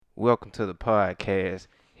Welcome to the podcast.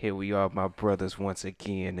 Here we are, my brothers, once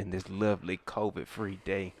again in this lovely COVID-free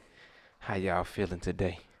day. How y'all feeling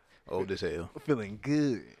today? Old as hell. Feeling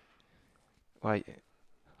good. Why?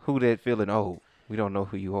 Who that feeling old? We don't know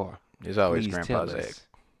who you are. It's always Please Grandpa tell Zach. us.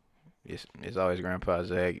 It's always Grandpa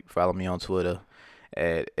Zach. Follow me on Twitter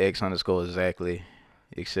at X_exactly,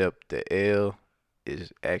 except the L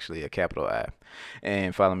is actually a capital I.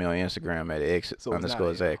 And follow me on Instagram at X So it's not underscore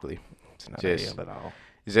L. exactly. It's not Just- a L at all.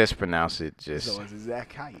 Just pronounce it. Just So it's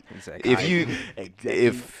Zach height. Exactly. if you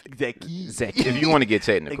Zachy. Zachy. if you want to get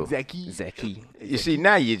technical, Zachy. Zachy. you see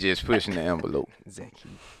now you're just pushing the envelope.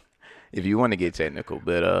 Zachy. If you want to get technical,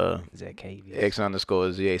 but Zacchavius.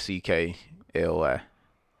 X_ZACKLY.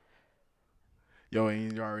 Yo,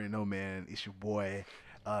 and you already know, man. It's your boy,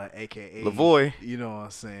 aka Lavoy. You know what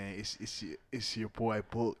I'm saying? It's your boy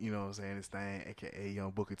Book. You know what I'm saying? This thing, aka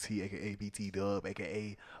Young Booker T, aka BT Dub,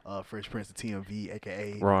 aka Fresh Prince of TMV,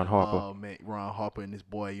 aka Ron Harper. man, Ron Harper and this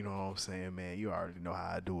boy. You know what I'm saying, man? You already know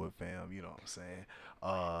how I do it, fam. You know what I'm saying?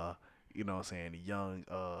 You know what I'm saying? The young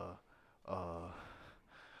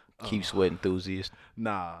Keep sweat enthusiast.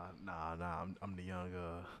 Nah. I'm the young.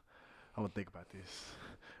 I'm gonna think about this.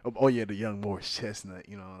 Oh yeah, the young Morris Chestnut.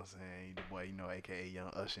 You know what I'm saying? The boy, you know, aka Young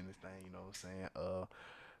Usher in this thing. You know what I'm saying?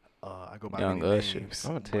 I go by Young many Usher. names.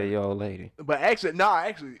 I'm gonna tell y'all later. But actually,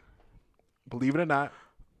 believe it or not,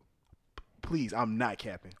 please, I'm not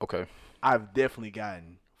capping. Okay. I've definitely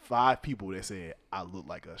gotten 5 people that said I look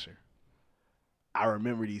like Usher. I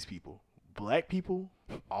remember these people. Black people,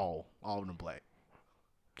 all of them black.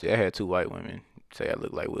 See, I had 2 white women say I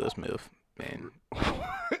look like Will Smith. And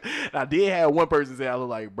I did have one person say I look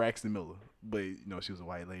like Braxton Miller, but you know she was a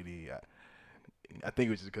white lady. I think it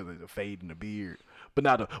was just because of the fade and the beard. But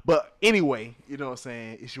but anyway, you know what I'm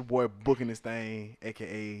saying? It's your boy booking this thing,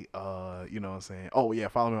 aka you know what I'm saying? Oh yeah,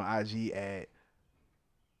 follow me on IG at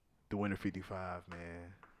the Winner 55,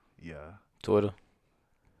 man. Yeah. Twitter.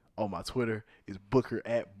 Oh, my Twitter is Booker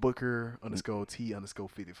at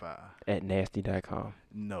Booker_T_55. At nasty.com.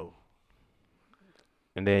 No.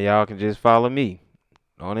 And then y'all can just follow me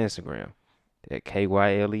on Instagram at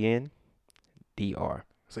KYLENDR.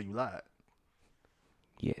 So you lied.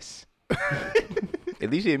 Yes. At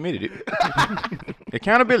least he admitted it.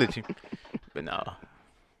 Accountability. But no.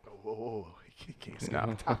 Oh, you can't say No.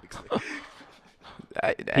 no topics.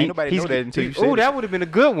 Ain't nobody know that until you said Oh, it. that would have been a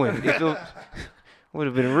good one. Would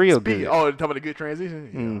have been real good. Oh, talking about a good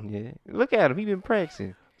transition? Yeah. Yeah. Look at him. He been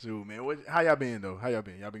practicing. So, man, how y'all been, though? How y'all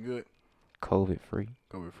been? Y'all been good? COVID free.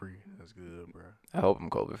 COVID free. That's good, bro. I hope I'm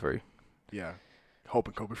COVID free. Yeah.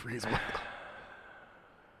 Hoping COVID free as well.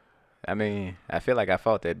 I mean, I feel like I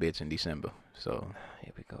fought that bitch in December. So,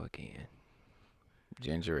 Here we go again.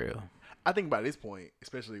 ginger ale. I think by this point,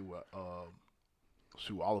 especially with, all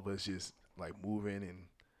of us just, like, moving and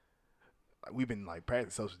like, we've been, like,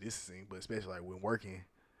 practicing social distancing, but especially, like, when working,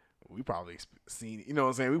 we probably seen it. You know what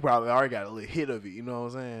I'm saying? We probably already got a little hit of it. You know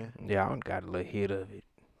what I'm saying? Yeah, I got a little hit of it.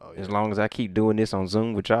 Oh, As long as I keep doing this on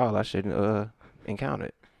Zoom with y'all, I shouldn't encounter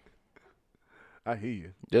it. I hear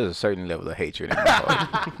you. There's a certain level of hatred in my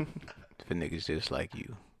heart for niggas just like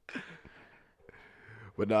you.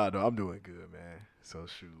 But nah, no, I'm doing good, man. So,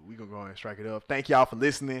 shoot, we going to go ahead and strike it up. Thank y'all for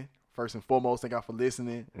listening. First and foremost, thank y'all for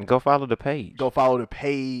listening. And go follow the page. Go follow the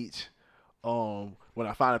page. When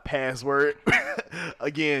I find a password,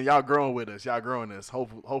 again, y'all growing with us. Y'all growing us.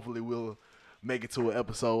 Hopefully we'll make it to an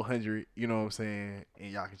episode 100. You know what I'm saying?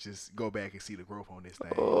 And y'all can just go back and see the growth on this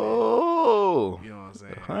thing. Oh, Man. You know what I'm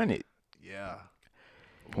saying? 100. Yeah.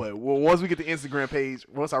 But once we get the Instagram page,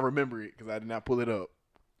 once I remember it, because I did not pull it up,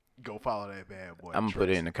 go follow that bad boy. I'm gonna put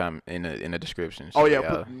it in the in the description. Oh so yeah,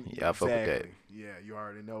 y'all fuck with that. exactly. Yeah, you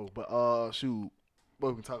already know. But shoot, what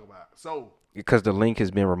we can talk about? So. Because the link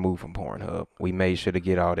has been removed from Pornhub. We made sure to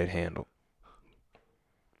get all that handled.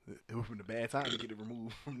 It was from the bad time to get it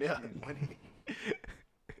removed from there.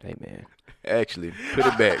 Hey, man. Actually, put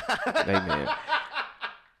it back. Hey, man.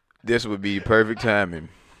 This would be perfect timing.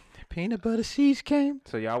 Peanut butter cheesecake.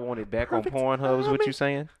 So y'all want it back on Pornhub is what you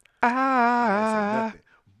saying? I didn't say nothing.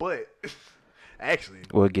 But actually,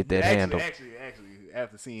 We'll get that handled. Actually,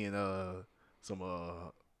 after seeing some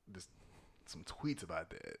tweets about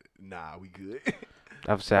that, nah, we good.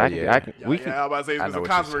 I've said yeah. I can. Yeah, We yeah, can. I was about to say I there's know some what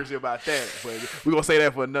you're controversy about that, but we're gonna say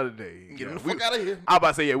that for another day. Get Yeah, the fuck out of here. I was about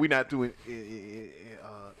to say, yeah, we're not too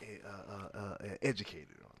educated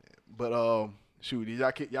on that. But shoot, did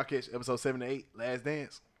y'all catch episode 7 to 8, Last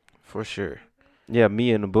Dance? For sure. Yeah,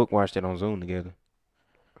 me and the book watched it on Zoom together.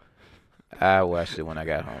 I watched it when I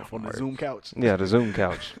got home On from the work. Zoom couch. Yeah, the Zoom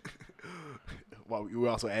couch. Well, we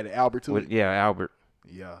also added Albert to With, it. yeah, Albert.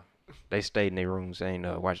 Yeah. They stayed in their rooms. They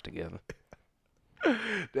ain't watched together.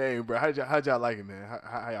 Dang, bro. How'd y'all like it, man?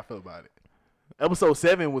 How y'all feel about it? Episode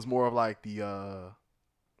 7 was more of like the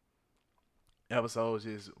episodes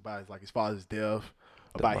just about like his father's death,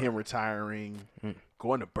 about him retiring,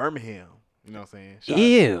 going to Birmingham. You know what I'm saying?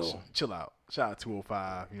 Ew. Chill out. Shout out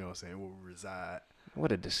 205. You know what I'm saying? Where we reside.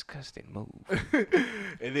 What a disgusting move.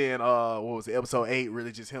 And then what was it? Episode 8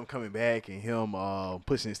 really just him coming back and him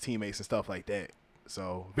pushing his teammates and stuff like that.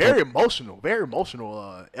 So very emotional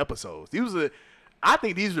episodes. I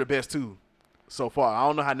think these are the best two so far. I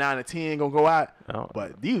don't know how 9 and 10 gonna go out,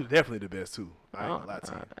 but these are definitely the best two. I ain't gonna lie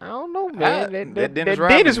to you. I don't know, man. That Dennis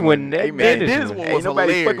Dennis one. Hey, That man, Dennis one one. was Ain't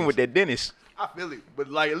nobody hilarious. fucking with that Dennis. I feel it, but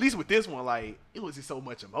like at least with this one, like it was just so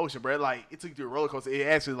much emotion, bro. Like it took you to a roller coaster. It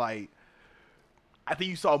actually like I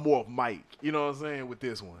think you saw more of Mike. You know what I'm saying with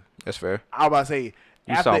this one. That's fair. I was about to say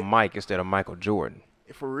You saw Mike instead of Michael Jordan.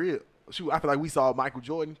 for real. Shoot, I feel like we saw Michael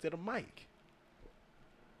Jordan instead of Mike.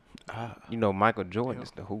 You know Michael Jordan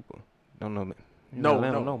is the hooper. Don't know. No.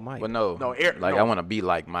 don't know Mike. But no, Eric, like no. I want to be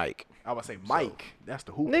like Mike. I was about to say Mike. That's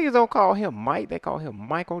the hoop. Niggas don't call him Mike. They call him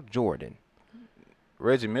Michael Jordan.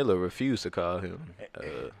 Reggie Miller refused to call him.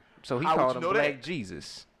 So he How would called you him know Black that?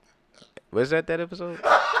 Jesus. Was that episode?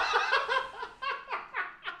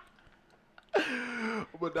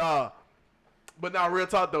 But now, real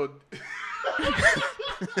talk though.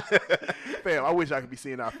 Fam, I wish I could be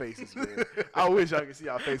seeing our faces, man. I wish I could see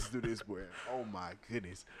our faces do this, boy. Oh my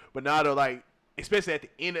goodness. But now though, like, especially at the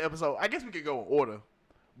end of the episode, I guess we could go in order.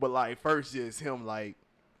 But like first just him like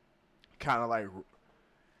kind of like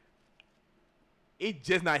it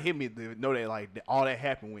just not hit me to know that like all that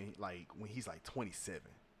happened when he's like 27.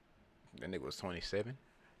 That nigga was 27.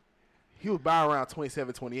 He was by around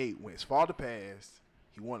 27, 28 when his father passed.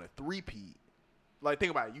 He won a three-peat. Like,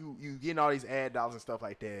 think about it. You getting all these ad dollars and stuff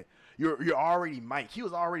like that. You're already Mike. He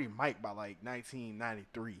was already Mike by, like,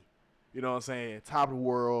 1993. You know what I'm saying? Top of the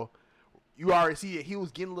world. You already see it. He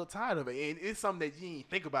was getting a little tired of it. And it's something that you didn't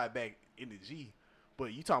think about back in the G.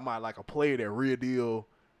 But you talking about, like, a player that real deal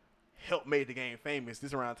helped make the game famous.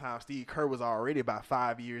 This around the time Steve Kerr was already about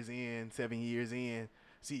 7 years in.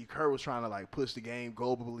 Steve Kerr was trying to, like, push the game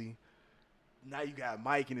globally. Now you got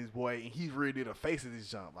Mike and his boy, and he's really the face of this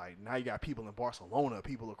jump. Like, now you got people in Barcelona,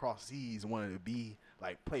 people across seas wanting to be,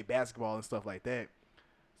 like, play basketball and stuff like that.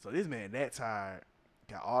 So this man that tired,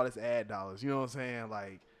 got all this ad dollars, you know what I'm saying?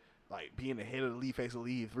 Like being the head of the league, face of the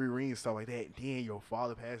league, 3 rings, stuff like that. And then your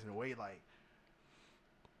father passing away, like,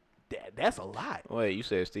 that's a lot. Wait, you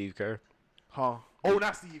said Steve Kerr? Huh? Oh,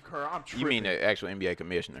 not Steve Kerr. I'm tripping. You mean the actual NBA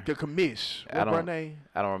commissioner? The commish. I What name?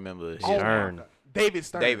 don't remember his Oh, Stern. my God. David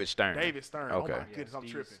Stern. David Stern. David Stern. Okay. Oh, my goodness, I'm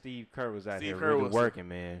tripping. Steve Kerr was out Steve here Kerr really was- working,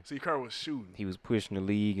 man. Steve Kerr was shooting. He was pushing the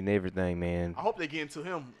league and everything, man. I hope they get into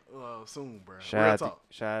him soon, bro. Real Shout talk.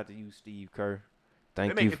 out to you, Steve Kerr.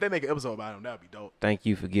 If they make an episode about him, that would be dope. Thank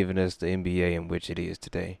you for giving us the NBA in which it is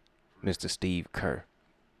today, Mr. Steve Kerr.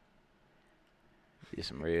 It's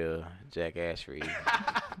some real jackassery.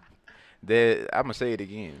 I'm gonna say it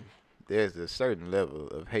again. There's a certain level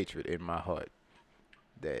of hatred in my heart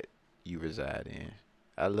that you reside in.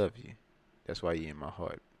 I love you. That's why you're in my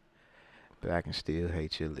heart. But I can still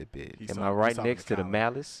hate you a little bit. Am I right next to the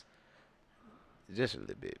malice? Just a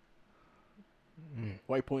little bit.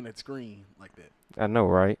 Why you pointing at the screen like that? I know,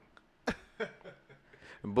 right?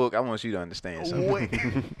 Book, I want you to understand something. Wait.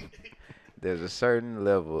 There's a certain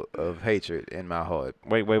level of hatred in my heart.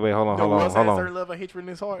 Wait, hold on, No, Russ hold has a certain on. level of hatred in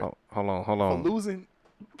his heart Hold on. for losing.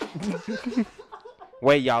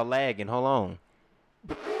 Wait, y'all lagging. Hold on.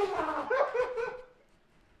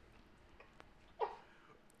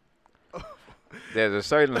 There's a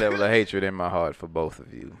certain level of hatred in my heart for both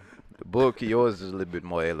of you. The book, yours is a little bit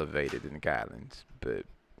more elevated than Kylan's, but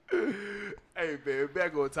Hey, man,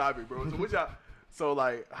 back on topic, bro. So what y'all? So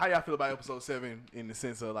like, how y'all feel about episode 7 in the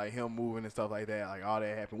sense of like him moving and stuff like that? Like all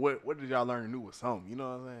that happened. What did y'all learn new was something? You know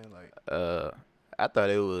what I'm saying? Like, I thought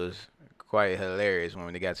it was quite hilarious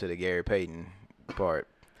when they got to the Gary Payton part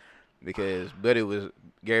because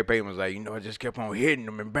Gary Payton was like, I just kept on hitting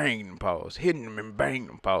them and banging them, pause, hitting them and banging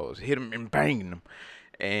them, pause, hit them and banging them,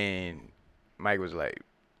 and Mike was like,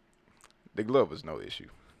 the glove was no issue.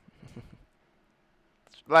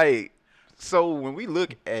 Like, so when we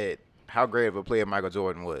look at how great of a player Michael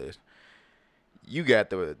Jordan was, you got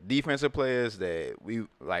the defensive players that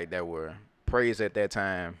that were praised at that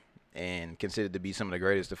time and considered to be some of the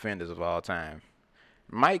greatest defenders of all time.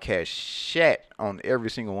 Mike has shat on every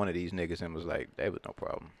single one of these niggas and was like, that was no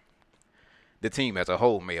problem. The team as a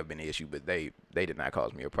whole may have been an issue, but they did not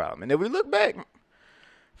cause me a problem. And if we look back,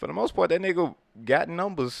 for the most part, that nigga got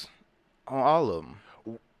numbers on all of them.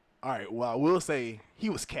 All right. Well, I will say he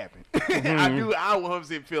was capping. I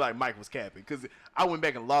 100% feel like Mike was capping because I went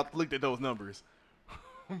back and looked at those numbers.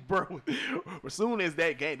 Bro, as soon as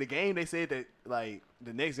that game, the game they said that like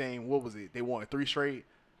the next game, what was it? They won 3 straight,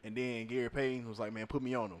 and then Gary Payton was like, "Man, put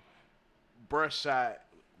me on them." Bruh shot,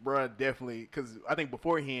 bruh definitely because I think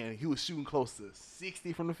beforehand he was shooting close to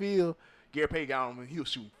 60 from the field. Gary Payton got on him, he was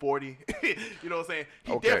shooting 40. You know what I'm saying?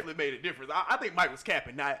 He definitely made a difference. I think Mike was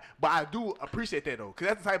capping, but I do appreciate that though,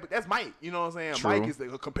 because that's Mike. You know what I'm saying? True. Mike is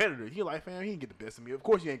a competitor. He like, fam, he can get the best of me. Of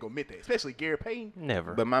course, you ain't gonna admit that, especially Gary Payton.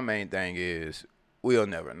 Never. But my main thing is we'll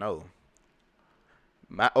never know.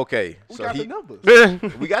 We got the numbers.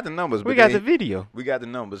 We got the numbers. We but got then- the video. We got the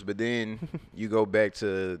numbers, but then you go back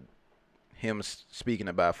to him speaking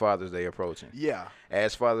about Father's Day approaching. Yeah.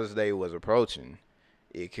 As Father's Day was approaching,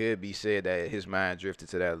 it could be said that his mind drifted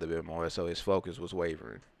to that a little bit more, so his focus was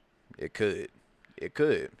wavering. It could.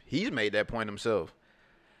 He's made that point himself.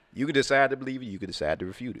 You could decide to believe it. You could decide to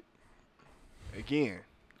refute it. Again,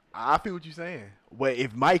 I feel what you're saying. But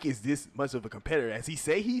if Mike is this much of a competitor, as he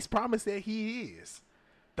say he's promised that he is,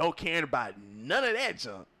 don't care about none of that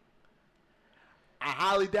junk, I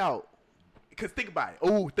highly doubt. Because think about it.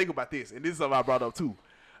 Oh, think about this. And this is something I brought up too.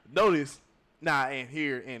 Notice, and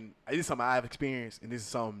this is something I've experienced, and this is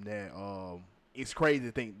something that it's crazy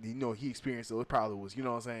to think, he experienced, so it probably was, you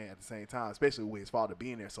know what I'm saying, at the same time, especially with his father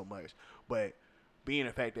being there so much. But being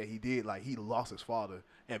the fact that he lost his father,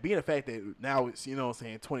 and being the fact that now it's,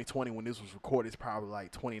 2020 when this was recorded, it's probably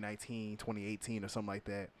like 2019, 2018 or something like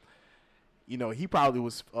that. He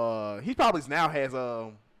probably now has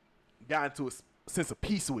gotten to a sense of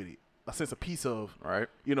peace with it, a sense of peace of, Right.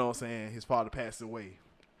 you know what I'm saying, his father passed away.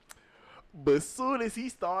 But as soon as he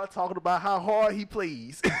started talking about how hard he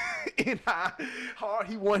plays and how hard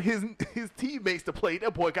he want his teammates to play,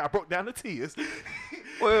 that boy got broke down to tears.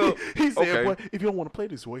 Well, he said, okay. "Boy, if you don't want to play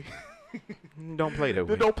this way, Don't play that way.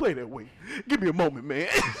 then don't play that way. Give me a moment, man."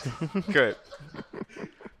 Cut.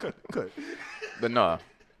 Cut. But no.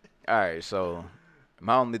 All right, so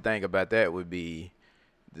my only thing about that would be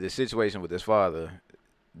the situation with his father.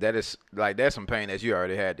 That is like that's some pain that you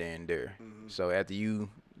already had to endure. Mm-hmm. So after you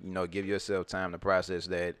give yourself time to process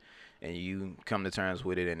that, and you come to terms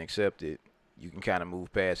with it and accept it, you can kind of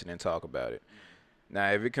move past it and talk about it. Now,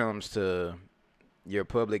 if it comes to your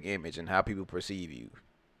public image and how people perceive you,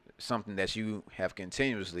 something that you have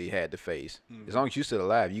continuously had to face, as long as you're still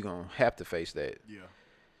alive, you're gonna have to face that. Yeah.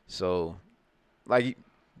 So, like,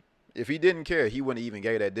 if he didn't care, he wouldn't even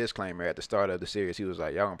gave that disclaimer at the start of the series. He was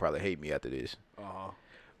like, "Y'all gonna probably hate me after this."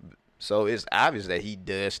 So it's obvious that he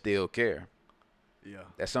does still care. Yeah.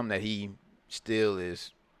 That's something that he still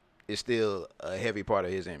is still a heavy part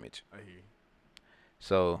of his image. I hear you.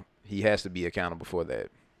 So he has to be accountable for that.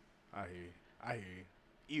 I hear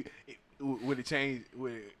you. Would it change?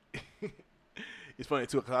 It's funny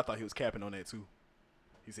too because I thought he was capping on that too.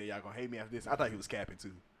 He said, "Y'all gonna hate me after this." I thought he was capping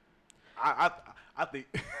too. I think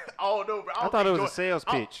I don't know, bro. I thought it was a sales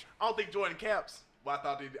pitch. I don't think Jordan caps, but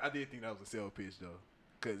I did think that was a sales pitch though.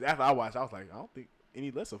 Because after I watched, I was like, I don't think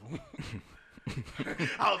any less of him.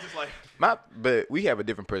 I was just like, But we have a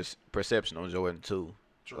different perception on Jordan too.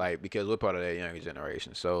 True. Like, because we're part of that younger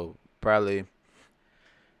generation. So probably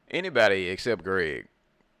anybody except Greg,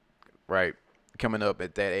 right? Coming up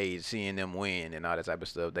at that age, seeing them win and all that type of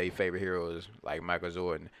stuff, they favorite heroes like Michael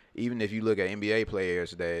Jordan. Even if you look at NBA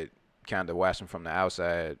players that kind of watch them from the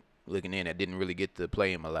outside looking in that didn't really get to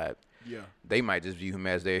play him a lot, yeah, they might just view him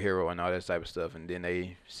as their hero and all that type of stuff. And then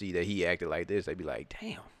they see that he acted like this, they be like,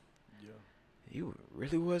 damn, yeah, you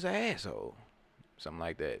really was an asshole. Something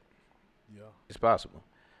like that. yeah. It's possible.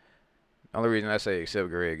 The only reason I say except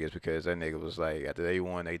Greg is because that nigga was like, after they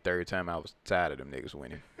won their third time, I was tired of them niggas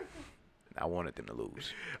winning. I wanted them to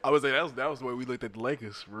lose. I would say that was the way we looked at the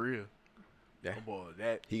Lakers for real. Yeah. Oh, boy,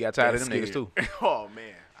 that He got tired of that's them niggas scary. too. Oh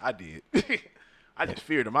man, I did. I just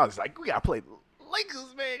feared them. I was like, we gotta play the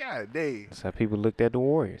Lakers, man. God dang, That's how people looked at the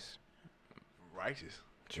Warriors. righteous.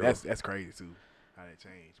 True. That's crazy too. How that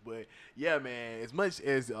changed, but yeah, man. As much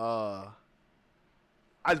as I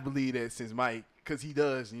just believe that since Mike, because he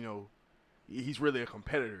does, he's really a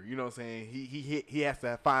competitor. You know what I'm saying? He has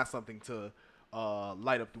to find something to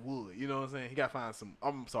light up the wood. You know what I'm saying? He got to find some.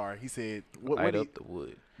 I'm sorry. He said Light up the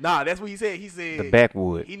wood. Nah, that's what he said. He said The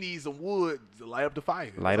backwood. he needs some wood to light up the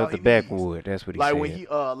fire. Light That's up all the he needs. backwood. That's what he Like said. when he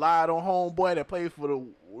lied on homeboy that played for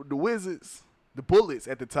the Wizards, the Bullets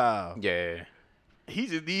at the time. Yeah. He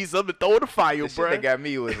just needs something to throw in the fire, The shit bro. that got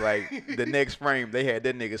me was like the next frame they had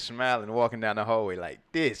that nigga smiling walking down the hallway like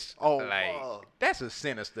this. Oh, like that's a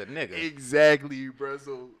sinister nigga. Exactly, bro.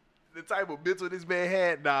 So the type of mental this man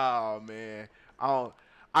had, nah, man.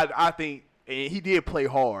 I think And he did play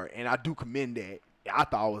hard, and I do commend that. I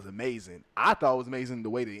thought it was amazing. I thought it was amazing the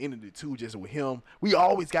way they ended it too, just with him. We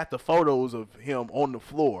always got the photos of him on the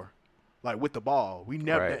floor, like with the ball. We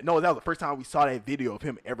never Right. no, that was the first time we saw that video of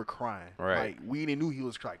him ever crying. Right. Like we didn't knew he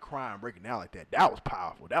was like crying, breaking down like that. That was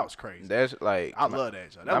powerful. That was crazy. That's like I love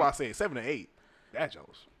that show. That's why I said 7 to 8. That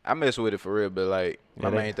shows. I mess with it for real, but like my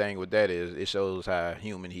Yeah, main thing with that is it shows how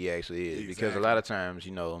human he actually is. Because a lot of times,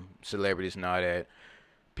 you know, celebrities and all that,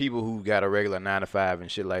 people who got a regular 9 to 5 and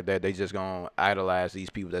shit like that, they just gonna idolize these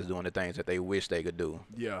people that's doing the things that they wish they could do.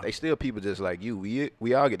 Yeah. They still people just like you.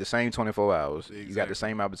 We all get the same 24 hours. You got Exactly. the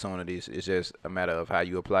same opportunities. It's just a matter of how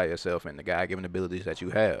you apply yourself and the God-given abilities that you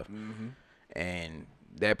have. Mm-hmm. And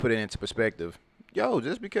that put it into perspective. Yo,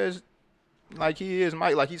 just because like he is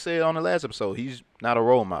Mike, like he said on the last episode, he's not a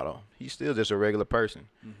role model. He's still just a regular person.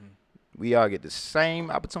 Mm-hmm. We all get the same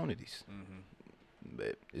opportunities, Mm-hmm.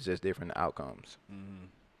 but it's just different outcomes. Mm-hmm.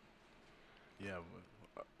 Yeah.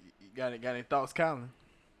 But, you got any thoughts, Colin?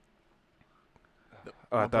 Oh,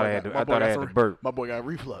 I My thought boy I had got- to. my I boy thop got I had some- to burp. My boy got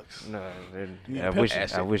reflux. No, Yeah, I wish.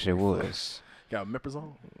 acid. I wish it was. Got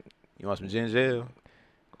meprazole. You want some ginger ale?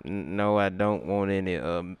 No, I don't want any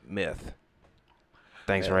meth.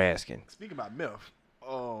 Thanks for asking. Speaking about meth,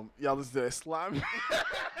 y'all listen to that slime.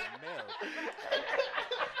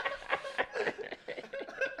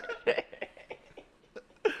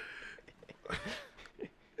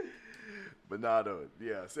 But nah, though,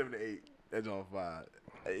 yeah, 7 to 8. That's on 5.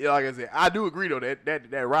 Yeah, like I said, I do agree though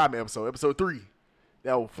that Rodman episode 3,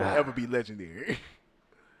 that will forever be legendary.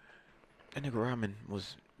 That nigga Ramen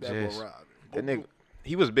was That just boy Rodman. that nigga.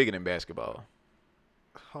 He was bigger than basketball.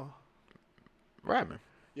 Huh? Ramen.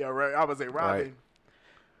 Yeah, right. I was say Rodman.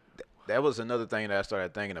 That was another thing that I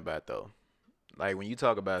started thinking about though. Like when you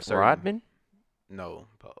talk about certain Rodman? No,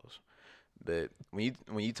 pause. But when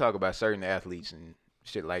you talk about certain athletes and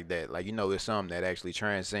shit like that, like you know, there's some that actually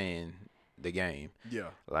transcend the game. Yeah.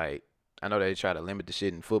 Like I know they try to limit the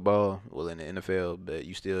shit in football, well in the NFL, but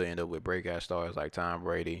you still end up with breakout stars like Tom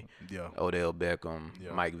Brady, Yeah. Odell Beckham,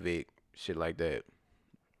 Yeah. Mike Vick, shit like that.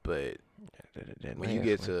 But That when you last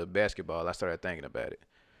get one. to basketball, I started thinking about it.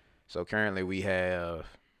 So currently we have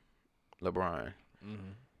LeBron.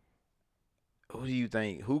 Mm-hmm. Who do you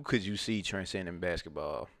think? Who could you see transcending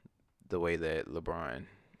basketball the way that LeBron?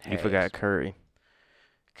 You has? forgot Curry.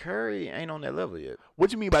 Curry ain't on that level yet.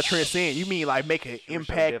 What you mean by transcend? You mean like make an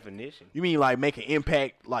impact? Definition. You mean like make an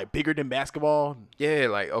impact like bigger than basketball? Yeah,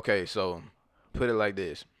 like okay, so put it like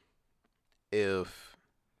this: if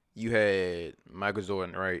you had Michael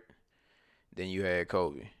Jordan, right, then you had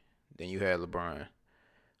Kobe, then you had LeBron.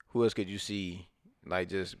 Who else could you see like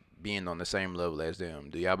just being on the same level as them?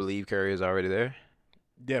 Do y'all believe Curry is already there?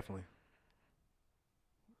 Definitely.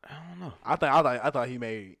 I don't know. I thought he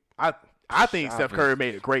made. I think Steph Obvious. Curry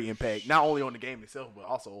made a great impact, not only on the game itself, but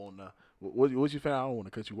also on the. What you found? I don't want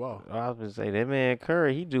to cut you off. I was gonna say that man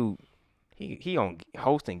Curry. He on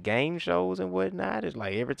hosting game shows and whatnot. It's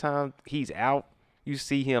like every time he's out, you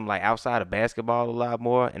see him like outside of basketball a lot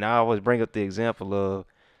more. And I always bring up the example of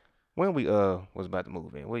when we was about to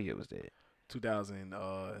move in. What year was that?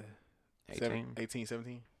 18,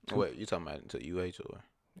 17. What you talking about? To UH or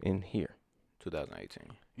In here. 2018?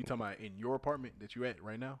 You talking about in your apartment that you at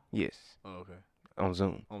right now? Yes, Oh, okay. on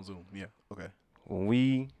Zoom. On Zoom. Yeah. Okay. When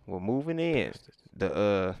we were moving in,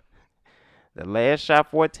 the last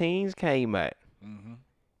Shop 14s came out, Mm-hmm.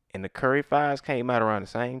 and the Curry 5s came out around the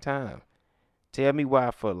same time. Tell me why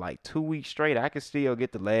for like 2 weeks straight I could still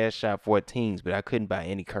get the last Shop 14s, but I couldn't buy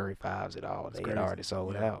any Curry 5s at all. That's They had crazy. already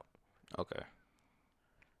sold Yeah. out. Okay.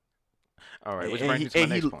 All right, which And brings he- me to my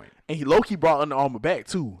and he- next point. And he low key brought Under Armour back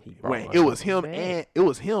too. He brought When Under it was him Armour back. and it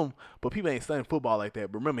was him, but people ain't studying football like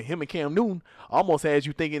that. But remember, him and Cam Newton almost had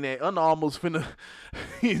you thinking that Under Armour's finna,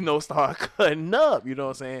 start cutting up. You know what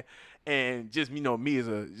I'm saying? And just me as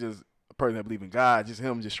a person that believe in God, just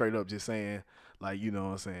him just straight up just saying like, you know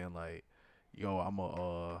what I'm saying, like, yo, I'm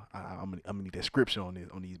gonna need that scripture on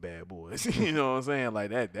these bad boys. You know what I'm saying? Like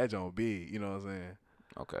that joint big. You know what I'm saying?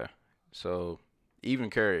 Okay. So even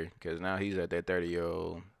Curry, because now he's at that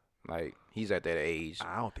 30-year-old, like he's at that age.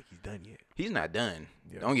 I don't think he's done yet. He's not done.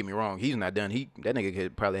 Yeah. Don't get me wrong. He's not done. That nigga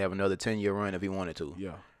could probably have another 10-year run if he wanted to.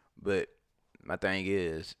 Yeah. But my thing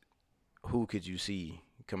is, who could you see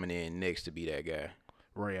coming in next to be that guy?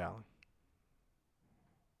 Ray Allen.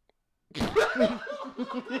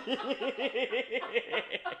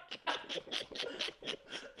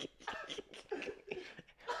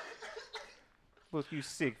 Look, you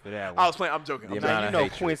sick for that I one. was playing. I'm joking. The I'm amount Now, joking. you of know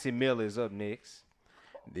hatred. Quincy Miller is up next.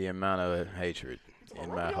 The amount of hatred in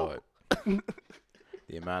my heart.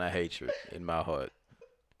 The amount of hatred in my heart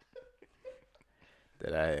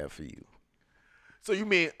that I have for you. So you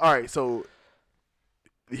mean all right? So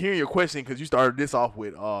hearing your question, because you started this off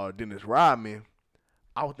with Dennis Rodman,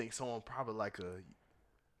 I would think someone probably like a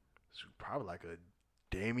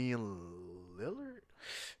Damian Lillard,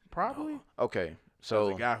 probably. Okay, So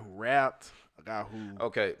so a guy who rapped, a guy who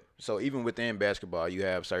okay, so even within basketball, you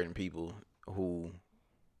have certain people who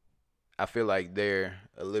I feel like they're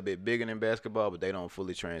a little bit bigger than basketball, but they don't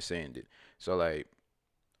fully transcend it. So like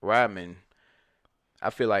Rodman, I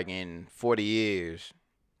feel like in 40 years,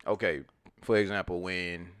 okay, for example,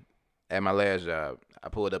 when at my last job, I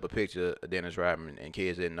pulled up a picture of Dennis Rodman and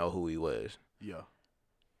kids didn't know who he was. yeah.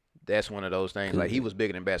 That's one of those things. Like, he was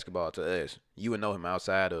bigger than basketball to us. You would know him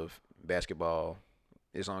outside of basketball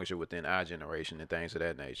as long as you're within our generation and things of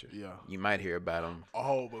that nature. Yeah. You might hear about him.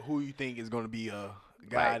 Oh, but who you think is going to be a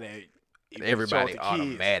guy Like, that if Everybody you show it to kids,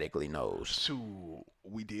 automatically knows. shoot,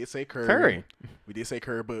 we did say Curry. Curry. We did say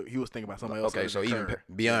Curry, but he was thinking about somebody else. Okay, other so than even Curry.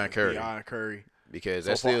 beyond Curry. Beyond Curry. Because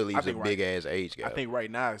So that far, still I leaves a think big-ass age gap. I think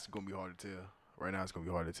right now it's going to be hard to tell. Right now it's going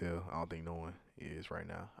to be hard to tell. I don't think no one is right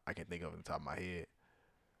now. I can't think of it on the top of my head.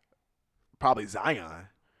 Probably Zion.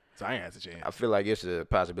 Zion has a chance. I feel like it's a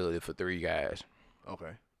possibility for 3 guys. Okay.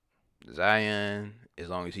 Zion, as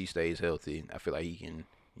long as he stays healthy, I feel like he can,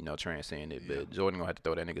 transcend it. Yeah. But Jordan going to have to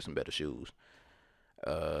throw that nigga some better shoes.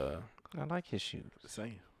 I like his shoes. The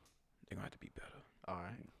same. They're going to have to be better. All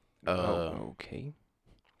right. Okay.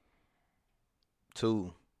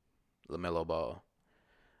 2, LaMelo Ball.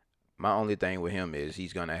 My only thing with him is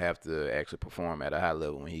he's gonna have to actually perform at a high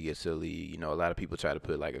level when he gets to the league. A lot of people try to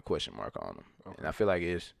put like a question mark on him, and I feel like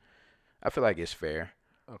it's fair,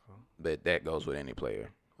 Okay. but that goes with any player.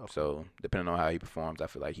 Okay. So depending on how he performs, I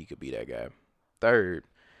feel like he could be that guy. 3rd,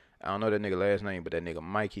 I don't know that nigga last name, but that nigga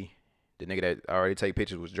Mikey, the nigga that already take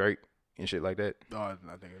pictures with Drake and shit like that. Oh, I think I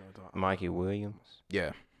know what you're talking Mikey Williams.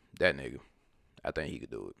 Yeah, that nigga. I think he could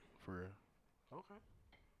do it. For real. Okay.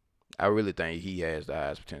 I really think he has the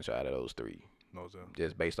highest potential out of those 3, No, sir.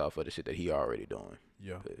 just based off of the shit that he already doing.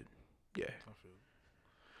 Yeah. But yeah. I feel it.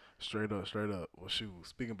 Straight up. Well, shoot.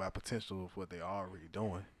 Speaking about potential of what they already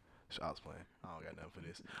doing, I was playing. I don't got nothing for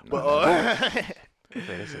this. But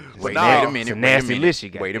Wait, nah, wait a It's minute. a nasty list you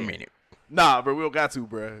got Wait a there. minute. nah, bro, we don't got to,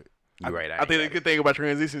 bro. You right. I think the good thing about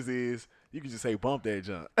transitions is you can just say bump that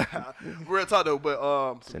junk. Real talk though,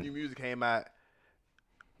 but some new music came out,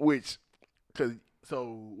 which, so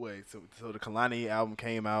the Kalani album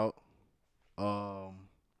came out,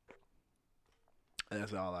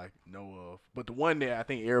 that's all I know of. But the one that I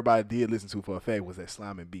think everybody did listen to for a fact was that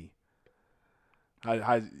Slime and B. How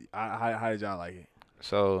did y'all like it?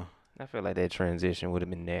 So I feel like that transition would have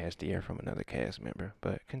been nastier from another cast member,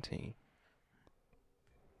 but continue.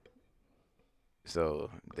 So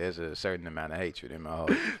there's a certain amount of hatred in my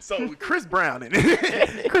heart. So Chris Brown and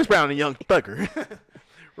Young Thugger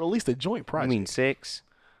released a joint I project. mean sex?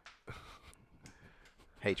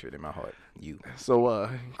 Hatred in my heart. You. So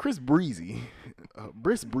Briss Breezy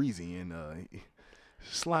and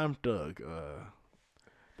Slime Thug,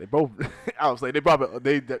 they both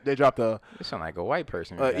they dropped a It sound like a white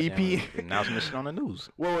person. EP. Announcement shit on the news.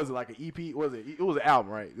 what was it, like an EP? Was it? It was an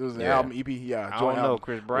album, right? It was an Yeah. album EP. Yeah, I joint don't know. album.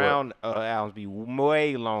 Chris Brown albums be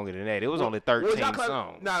way longer than that. It was only 13 y'all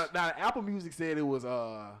songs. Now Apple Music said it was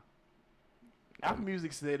Apple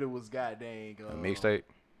Music said it was goddamn A mixtape.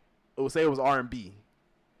 It would say it was R&B.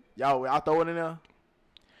 Y'all throw it in there.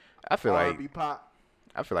 I feel R&B like pop.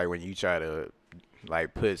 when you try to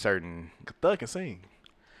like put certain Thug can sing.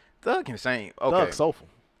 Thug can sing. Okay. Thug soulful.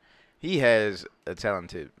 He has a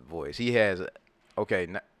talented voice. He has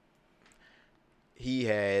he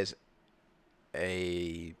has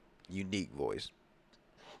a unique voice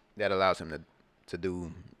that allows him to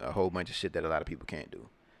do a whole bunch of shit that a lot of people can't do.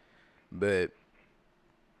 But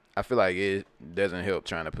I feel like it doesn't help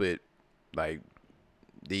trying to put like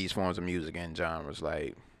these forms of music in genres.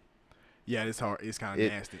 Like, Yeah, it's hard. It's kind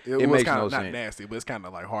of nasty. it was makes kind no of not sense. nasty, but it's kind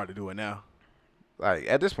of like hard to do it now. like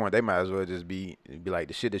at this point, they might as well just be like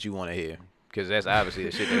the shit that you want to hear. Because that's obviously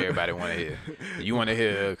the shit that everybody want to hear. You want to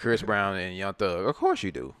hear Chris Brown and Young Thug. Of course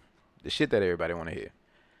you do. The shit that everybody want to hear.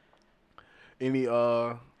 Any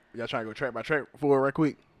y'all trying to go track by track for it right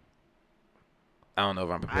quick? I don't know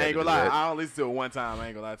if I'm prepared I ain't to gonna do lie. that. I don't listen to it one time. I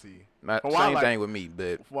ain't gonna lie to you. Same I like- thing with me,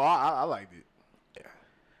 but Well, I liked it.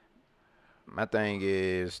 my thing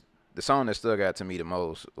is the song that stuck out to me the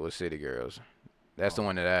most was City Girls. That's the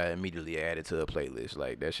one that I immediately added to a playlist.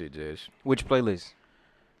 Like, that shit just Which playlist?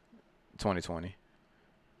 2020.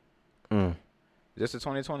 Mm. Just a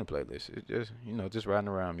 2020 playlist. It's just, just riding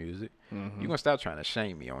around music. Mm-hmm. You gonna stop trying to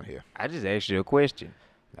shame me on here. I just asked you a question.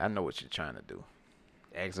 I know what you're trying to do.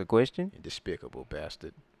 Ask a question? You despicable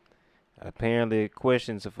bastard. Apparently,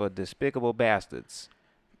 questions are for despicable bastards.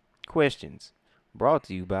 Questions brought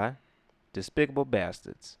to you by despicable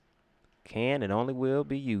bastards. Can and only will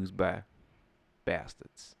be used by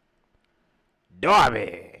bastards.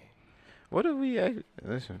 Darby. What if we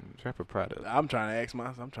listen? Drop a product. I'm trying to ask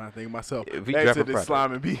myself. I'm trying to think of myself. If we Back drop to a the product.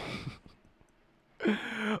 slime and B.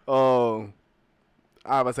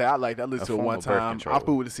 I was say I like that. I listened to it form one of birth time. control. I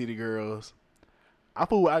fool with the City Girls. I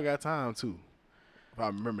fool with I Got Time too. If I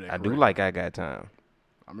remember that. I do correctly. like I Got Time.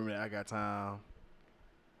 I remember that I Got Time.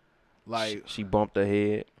 Like, She bumped her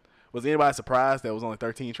head. was anybody surprised that it was only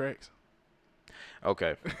 13 tracks?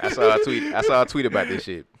 Okay, I saw a tweet. I saw a tweet about this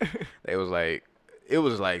shit. It was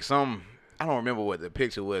like some. I don't remember what the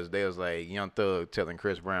picture was. They was like Young Thug telling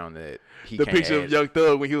Chris Brown that he The can't picture of add- Young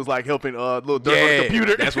Thug when he was like helping Lil Durk on the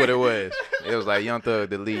computer. That's what it was. It was like Young Thug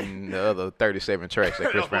deleting the other 37 tracks that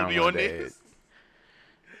Chris Brown Be on wanted to this. add.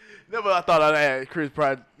 Never I thought I'd had Chris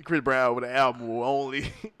Brown with an album with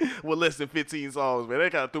only with less than 15 songs, man.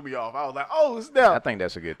 That kind of threw me off. I was like, oh I snap. think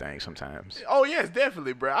that's a good thing sometimes. Oh yes,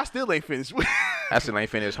 definitely, bro. I still ain't finished with I still ain't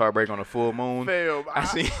finished Heartbreak on a Full Moon. fam. I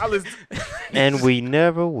see. I listened. And we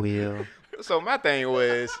never will. So my thing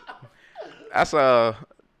was, I saw I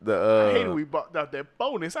hated the we bought out that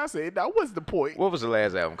bonus. I said, now what's the point? what was the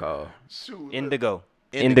last album called? Shoot. Indigo.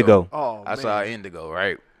 Indigo. Oh, I saw man. Indigo,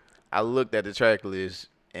 right? I looked at the track list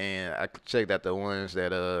and I checked out the ones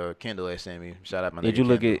that Kendall had sent me. Shout out my Did nigga you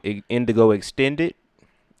look Kendall. at Indigo Extended?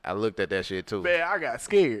 I looked at that shit too. Man, I got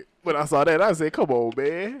scared when I saw that. I said, come on,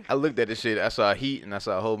 man. I looked at the shit. I saw Heat and I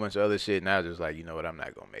saw a whole bunch of other shit, and I was just like, you know what? I'm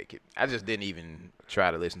not gonna make it. I just didn't even try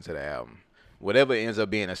to listen to the album. Whatever ends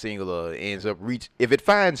up being a single or ends up if it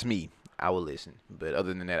finds me, I will listen. But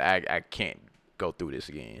other than that, I can't go through this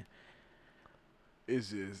again.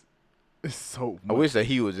 It's so I much. wish that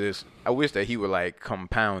he would like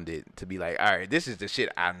compound it to be like, all right, this is the shit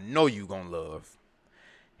I know you gonna love.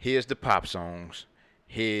 Here's the pop songs.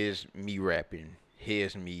 Here's me rapping.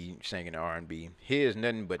 Here's me singing R&B. Here's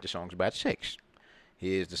nothing but the songs about sex.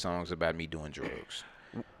 Here's the songs about me doing drugs.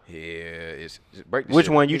 Here is break the Which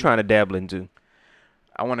shit one up. you trying to dabble into?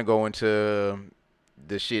 I want to go into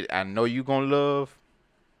the shit I know you gonna love.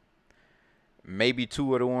 Maybe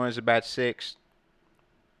two of the ones about sex.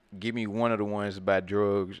 Give me one of the ones about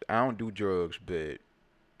drugs. I don't do drugs, but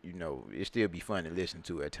you know it still be fun to listen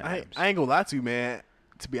to at times. I ain't gonna lie to you, man.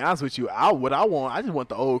 To be honest with you, I just want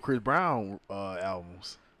the old Chris Brown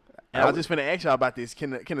albums. And I just finna ask y'all about this.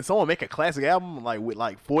 Can someone make a classic album like with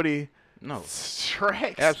like 40 No,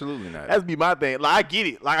 tracks? absolutely not. That's be my thing. Like I get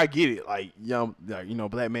it. Like young, like, you know,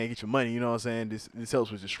 black man get your money. You know what I'm saying? This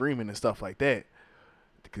helps with the streaming and stuff like that.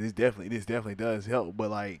 Because this definitely does help.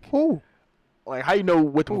 But like, Who? like how you know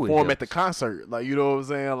what to Who it perform at the helps? concert? Like, you know what I'm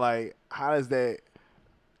saying? Like how does that?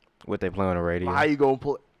 What they play on the radio? How you gonna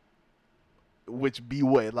play? Which be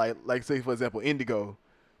what? Like say for example, Indigo.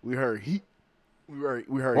 We heard Heat. We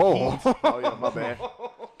heard Whoa. Heat. Oh yeah, my bad.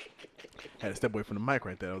 Had to step away from the mic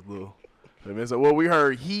right there. That was a little. I mean, so well, we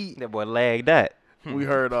heard Heat. That boy lagged that. We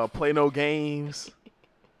heard Play No Games,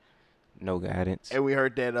 No guidance. and we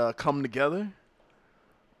heard that Come Together.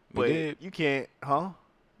 We But did. you can't, huh?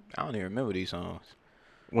 I don't even remember these songs.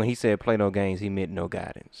 When he said play no games, he meant no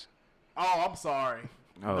guidance. Oh, I'm sorry.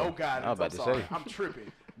 Oh, No guidance. I was about I'm to sorry. say. I'm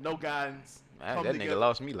tripping. No guidance. That Come nigga Together.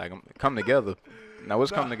 lost me. Like, come together. Now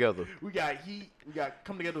what's come Nah. together? We got Heat. We got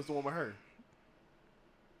Come Together was the one with her.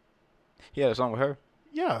 He had a song with her.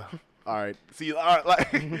 Yeah. All right. See, all right.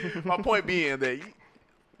 Like my point being that.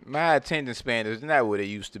 My attention span is not what it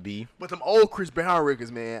used to be. But them old Chris Brown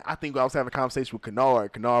records, man, I think I was having a conversation with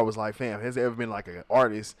Kennard. Kennard was like, fam, has there ever been like an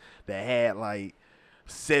artist that had like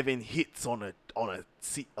 7 hits on a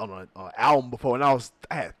album before? And I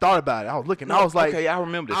had thought about it. I was looking. I was like, okay, I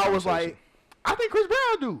remember this I was conversation. like, I think Chris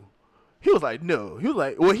Brown do. He was like, no. He was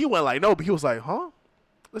like, well, he went like, no, but he was like, huh?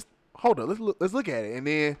 Let's look at it. And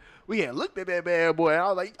then we had looked at that bad boy, and I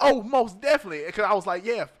was like, oh, most definitely. Because I was like,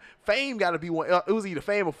 yeah, Fame got to be one. It was either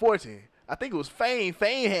Fame or Fortune. I think it was Fame.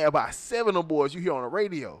 Fame had about 7 of them boys you hear on the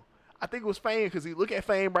radio. I think it was Fame because you look at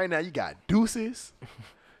Fame right now, you got Deuces,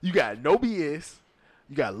 you got No BS,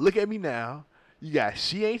 you got Look at Me Now, you got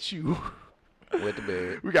She Ain't You, With the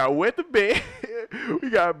bed. we got Wet the Bed, we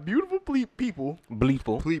got Beautiful People.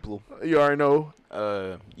 Bleeple. You already know.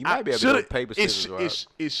 You might be able to go Shoulda- paper it's- scissors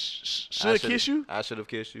rock. Shoulda Kiss You? I should have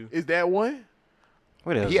kissed you. Is that one?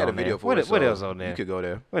 What else? He had a on video there? for what, it. What so else on there? You could go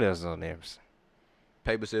there. What else is on there?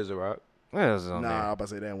 Paper scissors rock. What else is on Nah, there? I was about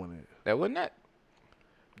to say that one. That wasn't that.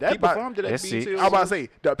 That He about, performed it at That's BET it. I was about to say,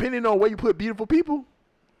 depending on where you put Beautiful People,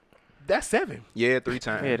 that's 7. Yeah, 3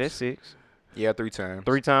 times. Yeah, that's 6. Yeah, 3 times.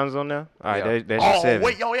 3 times on there. All right, Yeah. that's your 7.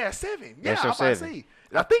 wait, yo, yeah, 7. Yeah, That's I'm your about to 7. say.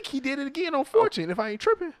 I think he did it again on Fortune. If I ain't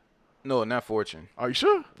tripping, No, not Fortune. are you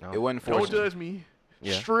sure? No. It wasn't Don't Fortune. judge me.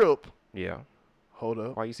 Yeah. Strip. Yeah. Hold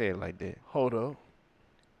up. Why you say it like that? Hold up.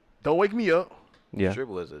 Don't wake me up. Yeah. Strip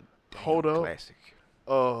was a Hold up. classic.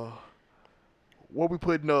 What we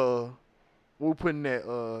putting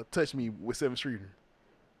that Touch Me with 7th Streeter?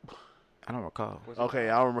 I don't recall. Okay,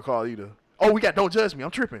 I don't recall either. Oh, we got Don't Judge Me.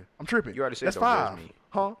 I'm tripping. You already said That's Don't Judge 5. Me.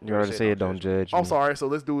 Huh? You already said don't judge. I'm me. sorry, so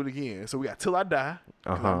let's do it again. So we got Till I Die.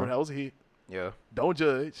 'Cause I remember that was a hit. Yeah. Don't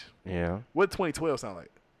Judge. Yeah. What 2012 sound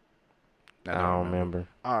like? I don't remember.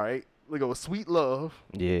 All right. Let's go with Sweet Love.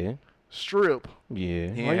 Yeah. Strip.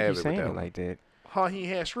 Yeah. He Why ain't you have keep it saying with it that like that? Huh? He ain't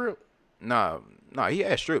had Strip. Nah, he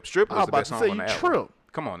had Strip. Strip I was was the about best to song say on you the album. Trip.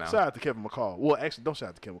 Come on now. Shout out to Kevin McCall. Well, actually, don't shout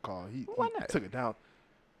out to Kevin McCall. Why He not? took it down.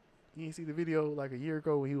 You didn't see the video like a year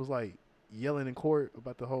ago when he was like yelling in court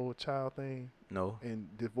about the whole child thing No. and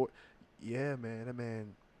divorce. Yeah, man. That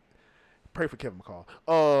man. Pray for Kevin McCall.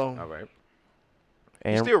 All right. He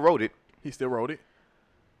And still wrote it. He still wrote it.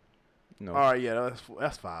 No. All right, yeah,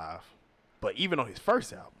 that's 5. But even on his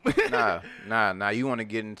first album, Nah. You want to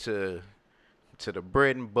get into the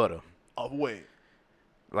bread and butter. of what?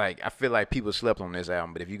 Like, I feel like people slept on this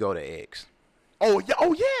album, but if you go to X, Oh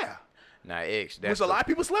yeah. now X, Which that's a lot of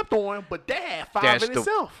people slept on, but that had 5 that's in the-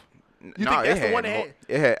 itself. You nah, think that's it the had one that more- had?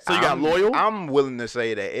 It had. So you got I'm- Loyal? I'm willing to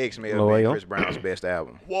say that X may have been Loyal. Chris Brown's best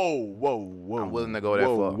album. Whoa. I'm willing to go that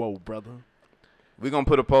far. Whoa, brother. We're gonna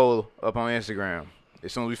put a poll up on Instagram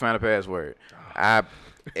as soon as we find a password. I'm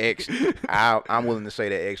willing to say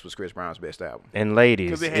that X was Chris Brown's best album. and ladies,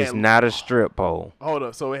 'Cause it it's had- not a strip pole. Hold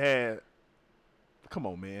up. So it had. Come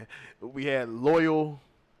on, man. We had Loyal.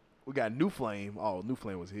 We got New Flame. Oh, New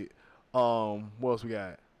Flame was a hit. What else we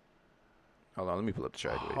got? Hold on, let me pull up the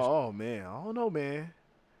track list. Oh man, I don't know, man.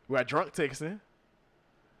 We got Drunk Texan.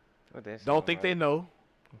 Don't think they know.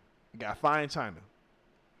 We got Fine China.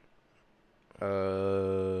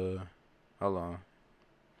 Hold on.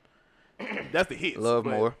 That's the hits. Love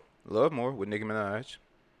but- More with Nicki Minaj.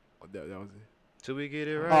 That was it. Till we get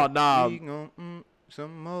it right. Oh, nah. We gon'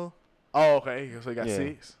 some more. Oh, okay. So you got Yeah.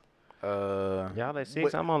 6. Y'all at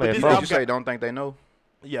 6. But- I'm but only at this 4. Did album you say don't think they know?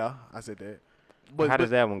 Yeah, I said that. How does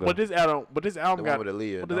that one go? But this album The got. one with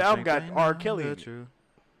Aaliyah. But Don't this album think got they R. know Kelly in the it. truth.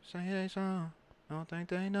 Say they song. Don't think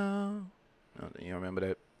they know. No, you don't remember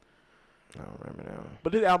that? I don't remember that one.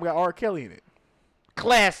 But this album got R. Kelly in it.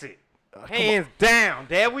 Classic. Come Hands down.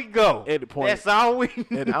 There we go. Edit point. That's all we Edit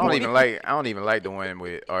I don't point. even like the one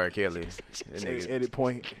with R. Kelly. That Edit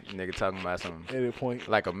point. nigga talking about something Edit point.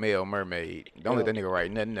 like a male mermaid. Don't let that nigga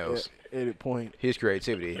write nothing else. Edit point. His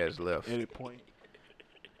creativity has left. Edit point.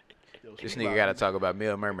 Yo, This speak nigga by- got to talk about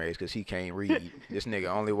male mermaids because he can't read. This nigga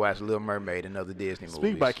only watch Little Mermaid and other Disney movies.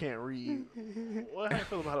 Speak by can't read. What I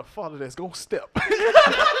feel about a father that's gonna step.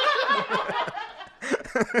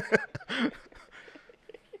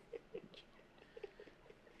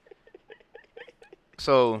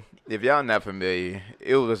 So, if y'all not familiar,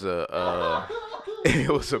 it was a it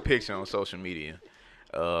was a picture on social media.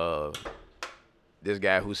 This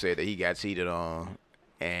guy who said that he got cheated on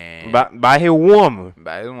and by his woman.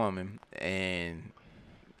 by his woman, and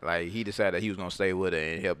like he decided that he was gonna stay with her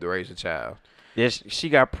and help to raise a child. Yes, she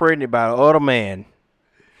got pregnant by the other man.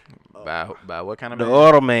 By what kind of The man?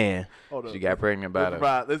 other man. Hold up. She got pregnant by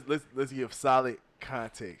the. Let's give solid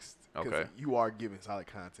context. 'cause Okay. You are giving solid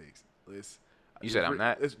context. You said I'm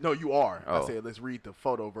not? No, you are. I Oh. said let's read the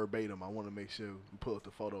photo verbatim. I want to make sure we pull up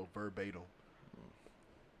the photo verbatim.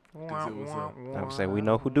 'Cause it was, I would say we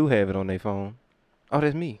know who do have it on their phone. Oh,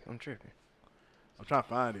 that's me. I'm tripping. I'm trying to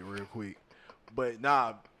find it real quick. But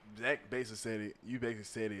nah, Zach basically said it. You basically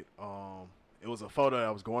said it. It was a photo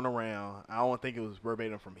that was going around. I don't think it was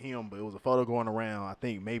verbatim from him, but it was a photo going around. I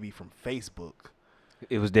think maybe from Facebook.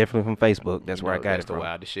 It was definitely from Facebook. That's You where I know, got that's it the from.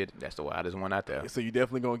 wildest shit. That's the wildest one out there. So you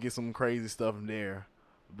definitely gonna get some crazy stuff from there.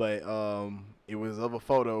 But it was of a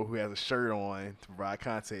photo who has a shirt on to provide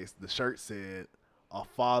context. The shirt said, "A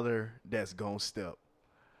father that's gonna step."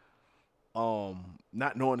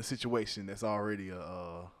 Not knowing the situation, that's already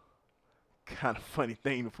a kind of funny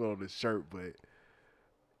thing to put on the shirt, but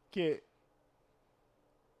can't.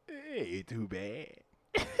 It ain't too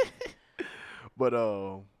bad. But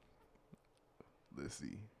let's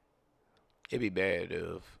see. It'd be bad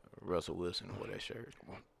if Russell Wilson wore that shirt.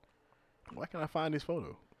 Why can't I find this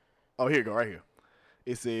photo? Oh, here you go, right here.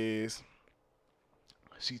 It says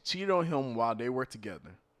she cheated on him while they were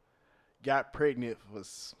together. Got pregnant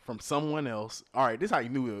from someone else. All right, this is how you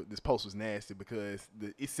knew this post was nasty because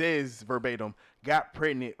it says verbatim, got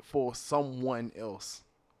pregnant for someone else.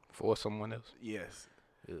 For someone else. Yes.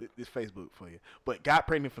 This Facebook for you. But got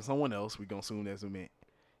pregnant for someone else. We gonna assume that's what it meant.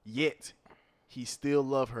 Yet he still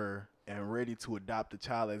love her and ready to adopt the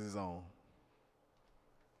child as his own.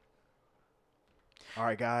 All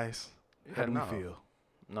right, guys. How do we feel?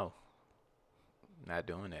 No. Not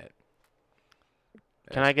doing that.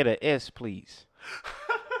 Can I get an S, please?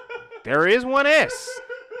 There is one S.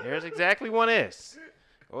 There's exactly one S.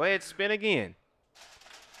 Go ahead, spin again.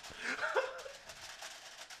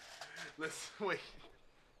 Let's wait.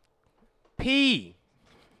 P.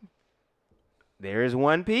 There is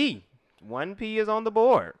one P. One P is on the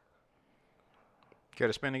board. Care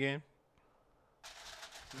to spin again?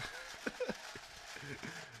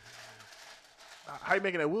 How you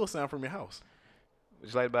making that wheel sound from your house?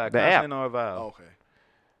 It's like by a The app. consonant or a vowel. Oh, okay.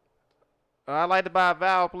 I'd like to buy a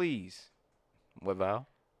vowel, please. What vowel?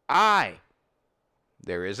 I.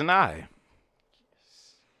 There is an I.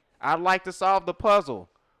 I'd like to solve the puzzle.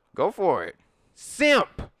 Go for it.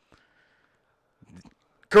 Simp.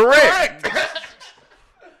 Correct.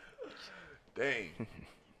 Dang.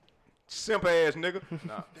 Simp ass nigga.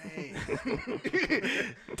 Nah.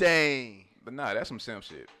 Dang. Dang. But nah, that's some simp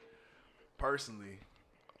shit. Personally,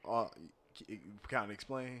 kind of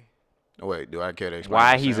explain. Oh, wait, do I care to explain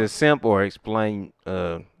Why the he's a simp or explain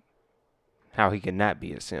how he cannot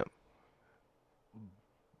be a simp.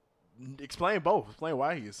 Explain both. Explain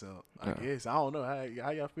why he is simp. I guess. I don't know. How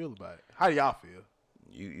y'all feel about it? How do y'all feel?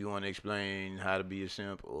 You want to explain how to be a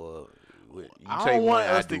simp or what? You I take don't want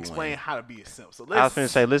one, us I to do explain one. how to be a simp. So I was going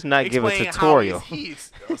to say, let's not give a explain tutorial. How he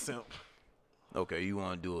is a simp. Okay, you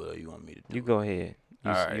want to do it or you want me to do You it? go ahead.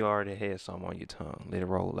 All right. You already had something on your tongue. Let it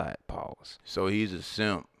roll out. Pause. So he's a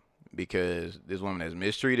simp because this woman has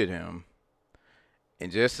mistreated him,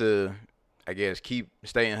 and just to, I guess,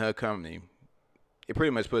 stay in her company, it pretty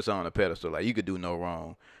much puts her on a pedestal. Like, you could do no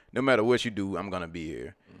wrong. No matter what you do, I'm gonna be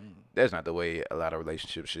here. That's not the way a lot of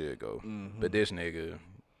relationships should go. But this nigga,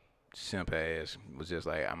 simp ass, was just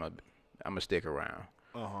like, I'm a stick around.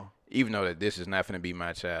 Even though that this is not gonna be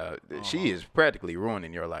my child, she is practically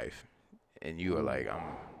ruining your life, and you are like,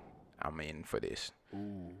 I'm in for this.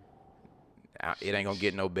 It ain't gonna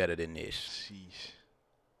get no better than this. Sheesh.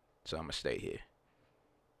 So I'm gonna stay here.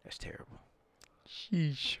 That's terrible.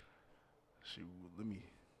 Sheesh. Shoot,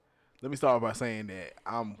 let me start by saying that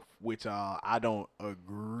I'm with y'all. I don't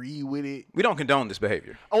agree with it. We don't condone this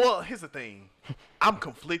behavior. Oh well, here's the thing. I'm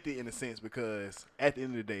conflicted in a sense because at the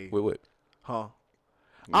end of the day, With what? huh?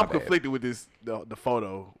 My I'm bad. conflicted with the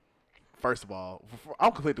photo. First of all,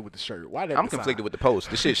 I'm conflicted with the shirt. Why that? I'm conflicted with the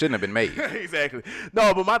post. This shit shouldn't have been made. Exactly.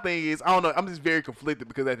 No, but my thing is, I don't know. I'm just very conflicted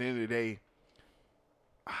because at the end of the day,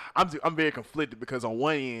 I'm very conflicted because on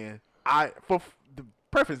one end, the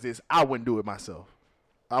preference is I wouldn't do it myself.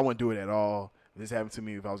 I wouldn't do it at all. If this happened to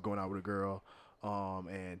me, if I was going out with a girl,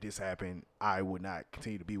 and this happened, I would not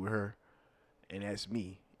continue to be with her, and that's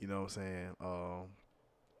me. You know what I'm saying?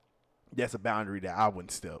 That's a boundary that I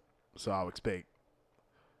wouldn't step. So I expect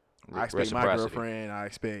my Reciprocity. girlfriend. I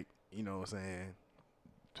expect, you know what I'm saying,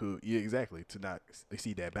 to not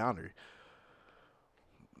exceed that boundary.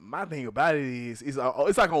 My thing about it is, it's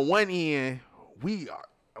like on one end,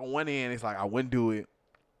 it's like I wouldn't do it,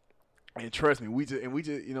 and trust me, we just,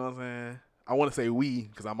 you know what I'm saying. I want to say we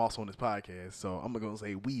because I'm also on this podcast, so I'm gonna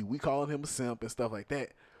say we calling him a simp and stuff like that.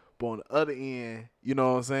 But on the other end, you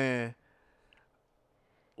know what I'm saying.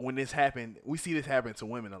 When this happened, we see this happen to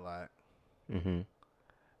women a lot,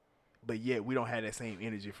 but yet we don't have that same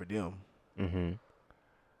energy for them.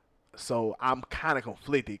 So I'm kind of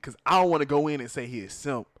conflicted because I don't want to go in and say he is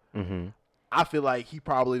simp. I feel like he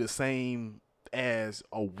probably the same as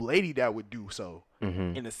a lady that would do so,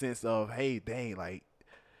 in the sense of, hey, dang, like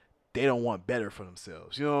they don't want better for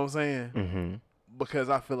themselves. You know what I'm saying? Because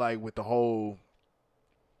I feel like with the whole,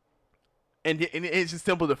 and it's just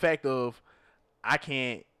simple the fact of I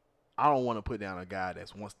don't want to put down a guy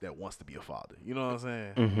that wants to be a father. You know what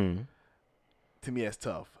I'm saying? To me, that's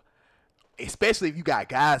tough. Especially if you got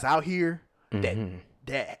guys out here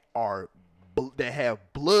that have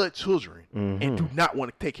blood children and do not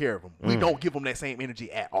want to take care of them. We don't give them that same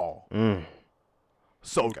energy at all.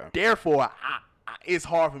 So therefore, it's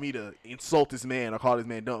hard for me to insult this man or call this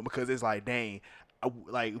man dumb because it's like, dang,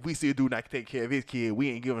 like if we see a dude not take care of his kid, we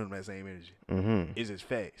ain't giving him that same energy. It's just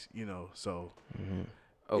facts, you know. So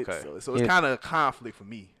Okay. So it's kind of a conflict for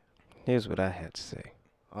me. Here's what I had to say.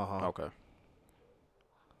 Okay.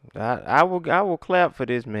 I will clap for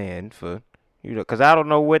this man for, because I don't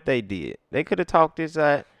know what they did. They could have talked this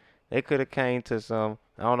out. They could have came to some.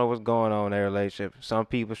 I don't know what's going on in their relationship. Some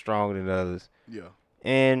people stronger than others. Yeah.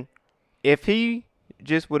 And if he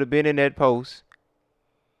just would have been in that post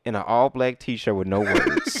in an all black T-shirt with no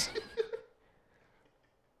words,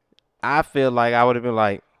 I feel like I would have been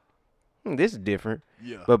like, this is different.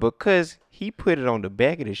 Yeah. But because he put it on the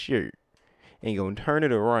back of the shirt and gonna turn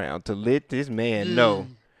it around to let this man know,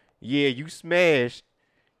 yeah, you smashed,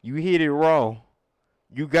 you hit it raw,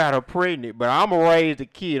 you got her pregnant, but I'm gonna raise the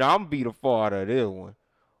kid. I'm gonna be the father of this one.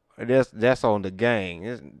 That's on the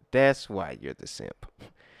gang. That's why you're the simp.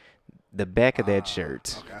 The back of that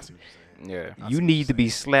shirt. Okay, I see what you're saying. Yeah. I see You what need you're to be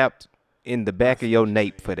saying. slapped in the back see of your what you're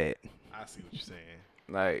nape saying. for that. I see what you're saying.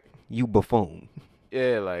 Like, You buffoon.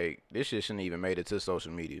 yeah, like this shit shouldn't even made it to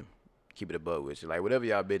social media. Keep it a buck with you. Like whatever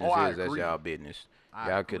y'all business I is, that's agree. y'all business. I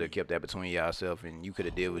Y'all could agree. have kept that between yourself, and you could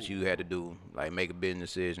have did what you had to do, like make a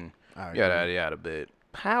business decision. I Yada agree. yada yada. But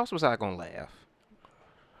How else was I gonna laugh?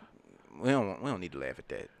 we don't need to laugh at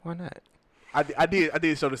that. Why not? I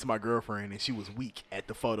did show this to my girlfriend, and she was weak at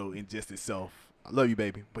the photo in just itself. I love you,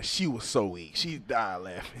 baby, but she was so weak. She died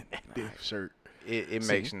laughing at this shirt. It See?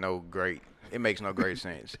 makes no great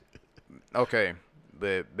sense. Okay,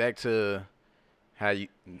 but back to how you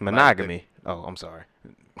Monogamy. Oh, I'm sorry.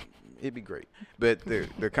 It'd be great, but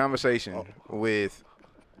the conversation with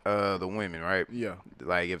the women, right? Yeah.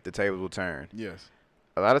 Like if the tables will turn. Yes.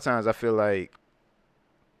 A lot of times I feel like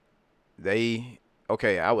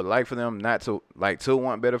I would like for them not to to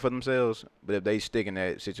want better for themselves, but if they stick in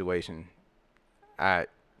that situation,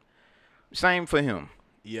 same for him.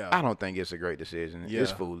 Yeah. I don't think it's a great decision. Yeah.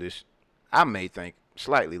 It's foolish. I may think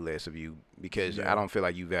slightly less of you because Yeah. I don't feel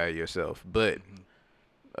like you value yourself. But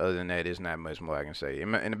other than that, it's not much more I can say.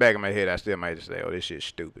 In the back of my head, I still might just say, "Oh, this shit's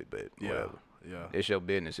stupid," but Yeah. whatever. Yeah. It's your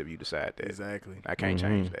business if you decide that. Exactly. I can't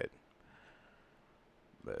change that.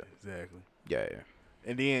 But Exactly. yeah.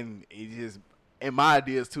 And then it just, and my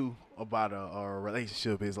ideas too about a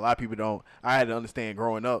relationship is a lot of people don't. I had to understand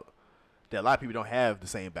growing up that a lot of people don't have the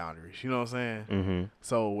same boundaries. You know what I'm saying? Mm-hmm.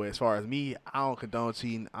 So as far as me, I don't condone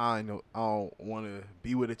cheating. I don't want to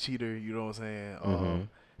be with a cheater. You know what I'm saying? Mhm.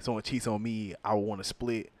 If someone cheats on me, I would want to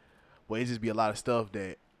split. But it just be a lot of stuff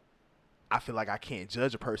that I feel like I can't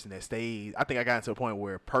judge a person that stays. I think I got into a point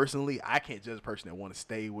where personally I can't judge a person that want to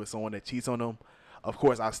stay with someone that cheats on them. Of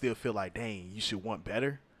course, I still feel like, dang, you should want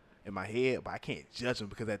better in my head, but I can't judge them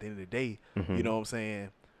because at the end of the day, you know what I'm saying?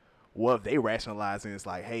 What if they rationalize and it's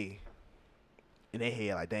like, hey, in their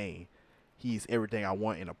head, like, dang, he's everything I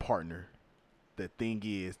want in a partner. The thing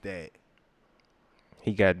is that,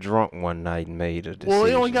 He got drunk one night and made a decision. well,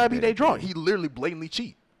 it don't gotta be that they drunk. He literally blatantly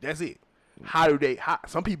cheat. That's it. How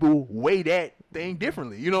some people weigh that thing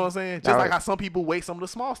differently. You know what I'm saying? Just like how some people weigh some of the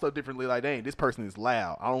small stuff differently. Like, dang, this person is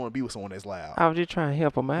loud. I don't want to be with someone that's loud. I was just trying to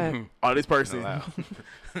help him out. Oh, this person. Loud.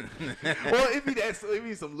 Well, it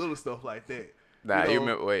be some little stuff like that. Nah, know? you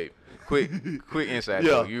remember? Wait, quick insight. Yeah.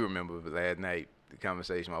 Though. You remember last night the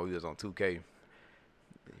conversation while we was on 2K?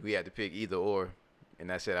 We had to pick either or,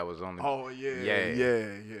 and I said I was on the. Oh yeah, Yeah.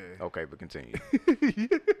 yeah. Okay, but continue.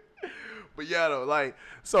 But yeah, though, like,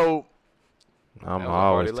 so. I'm That was a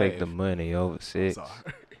always hearty take laugh. the money over sex. Sorry.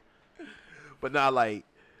 But now, like,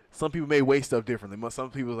 some people may weigh stuff differently. Some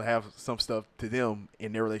people have some stuff to them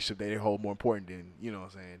in their relationship that they hold more important than, you know what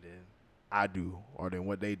I'm saying, than I do or than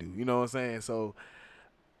what they do. You know what I'm saying? So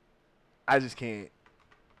I just can't.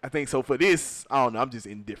 I think so for this, I don't know. I'm just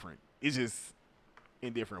indifferent. It's just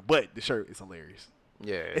indifferent. But the shirt is hilarious.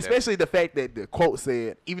 Yeah, Especially the fact that the quote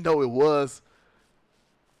said, even though it was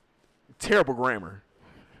terrible grammar,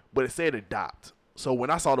 but it said adopt. So when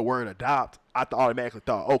I saw the word adopt, I automatically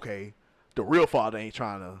thought, okay, the real father ain't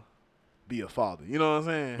trying to be a father. You know what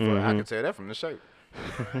I'm saying? I can tell that from the shirt.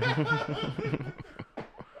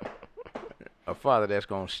 A father that's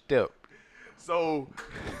gonna step. So,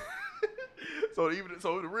 so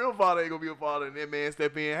the real father ain't gonna be a father, and that man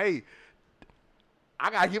step in. Hey, I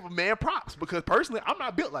gotta give a man props because personally, I'm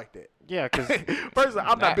not built like that. Yeah, because Personally,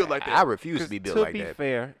 I'm not built like that. I refuse to be built to like be that.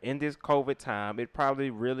 fair, in this COVID time, it probably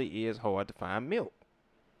really is hard to find milk.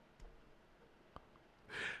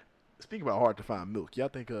 Speaking about hard to find milk, y'all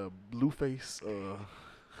think Blueface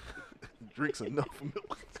drinks enough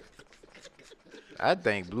milk? I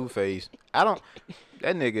think Blueface. I don't.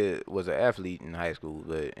 That nigga was an athlete in high school,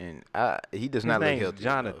 but he does His not look name's healthy.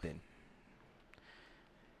 Jonathan. Enough.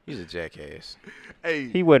 He's a jackass. Hey,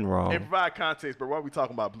 He wasn't wrong. and provide context, but why are we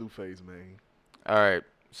talking about Blueface, man? All right,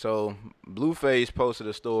 so Blueface posted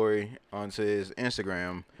a story onto his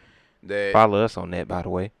Instagram that. Follow us on that, by the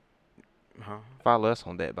way. Huh? Follow us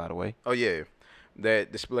on that, by the way. Oh yeah,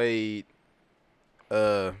 that displayed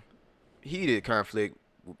heated conflict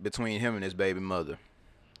between him and his baby mother.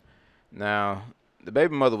 Now, the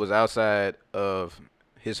baby mother was outside of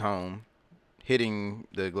his home, hitting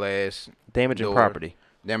the glass, Damaging door, property.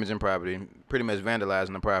 damaging property, pretty much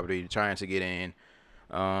vandalizing the property, trying to get in.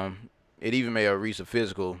 It even may have reached a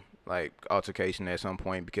physical like altercation at some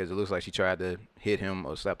point because it looks like she tried to hit him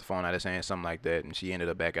or slap the phone out of his hand, something like that, and she ended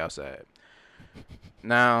up back outside.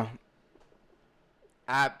 Now,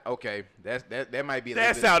 that might be a That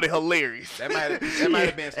little bit, sounded hilarious. that might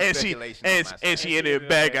have been some speculation. on my side. And she ended up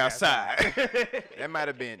back outside. That might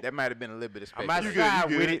have been a little bit of I'm speculation.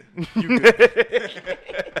 outside you with good. it.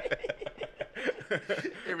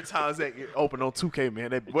 Every time Zach get open on 2K, man,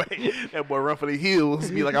 that boy run for the hills.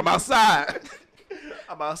 Be like, I'm outside.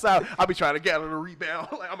 I'm outside. I be trying to gather the rebound.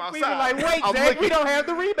 Like, I'm outside. We were like, wait, I'm Zach, looking. we don't have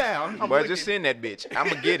the rebound. Boy, just send that bitch.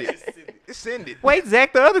 I'ma get it. Send it. Wait,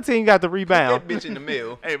 Zach, the other team got the That rebound. bitch in the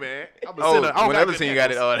mill. Hey, man. I'm a Oh, center. I don't when the got other good team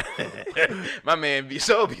got it, handles. my man be a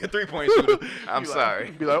 3-point shooter. I'm Be like-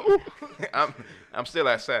 sorry. Be like, ooh, I'm still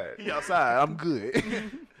outside. he outside. I'm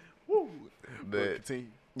good. Woo. But Continue.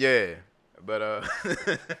 yeah, but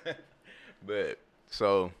but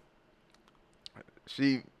so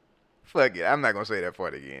fuck it. I'm not gonna say that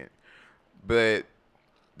part again. But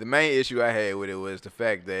the main issue I had with it was the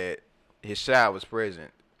fact that his child was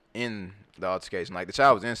present in the altercation. Like the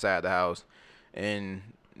child was inside the house, and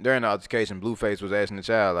during the altercation, Blueface was asking the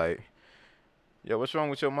child like, "Yo, what's wrong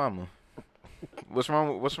with your mama? What's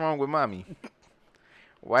wrong with mommy?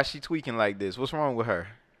 Why she tweaking like this? What's wrong with her?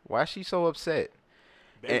 Why she so upset?"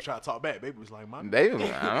 Baby And- try to talk back. Baby was like, my Baby,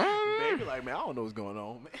 Baby like, man, I don't know what's going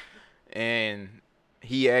on, man. and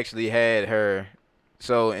he actually had her.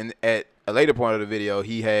 So at a later point of the video,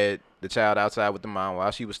 he had the child outside with the mom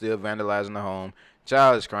while she was still vandalizing the home.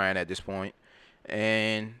 Child is crying at this point,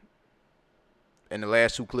 and in the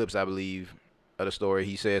last 2 clips, I believe, of the story,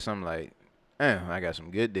 he said something like, I got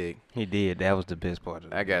some good dick. He did. That was the best part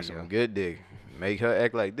of the I got video. some good dick. Make her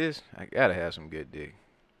act like this. I gotta have some good dick.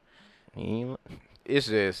 He ain't- It's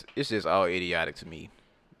just all idiotic to me.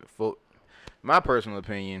 For my personal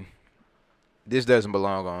opinion, this doesn't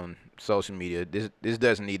belong on social media. This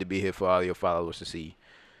doesn't need to be here for all your followers to see.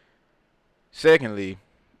 Secondly,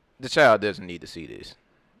 the child doesn't need to see this.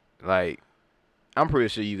 Like, I'm pretty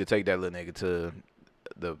sure you could take that little nigga to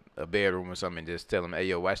a bedroom or something and just tell him, hey,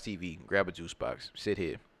 yo, watch TV, grab a juice box, sit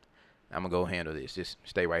here. I'm going to go handle this. Just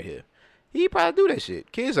stay right here. He'd probably do that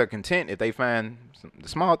shit. Kids are content if they find the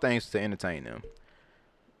small things to entertain them.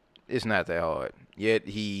 It's not that hard. Yet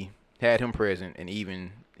he had him present and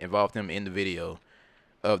even involved him in the video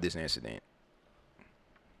of this incident.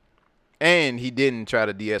 And he didn't try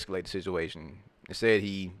to de-escalate the situation. Instead,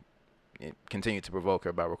 he continued to provoke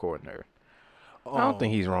her by recording her. I don't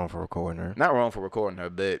think he's wrong for recording her. Not wrong for recording her,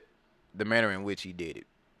 but the manner in which he did it.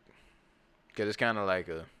 Because it's kind of like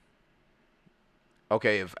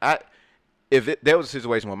okay, if there was a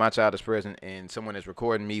situation where my child is present and someone is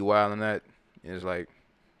recording me while in that, it's like,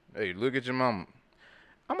 hey, look at your mom.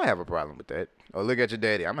 I'm going to have a problem with that. Or look at your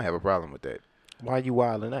daddy. I'm going to have a problem with that. Why you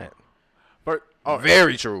wilding that?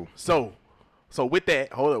 Very true. So with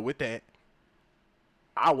that, hold up, with that,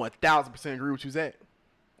 I 1000% agree with you, Zach.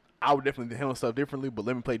 I would definitely handle stuff differently, but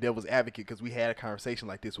let me play devil's advocate because we had a conversation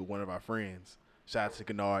like this with one of our friends. Shout out to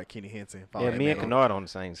Kennard, Kenny Henson. Follow Yeah, that me and man. Kennard on the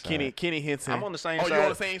same side. Kenny Henson. I'm on the same Oh, side. you on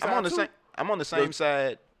the same side too? I'm on the same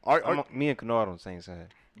side. Me and Kennard on the same side.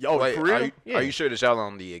 Yo, Wait, for real? are you sure that y'all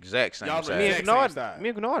on the exact same Y'all on the side? Me and exact same Kennard, side. me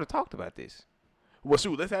and Kennard have talked about this. Well,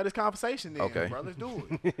 shoot, let's have this conversation then, Okay. bro. Let's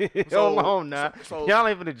do it. Hold on now. so- Y'all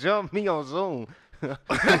ain't gonna jump me on Zoom. I'm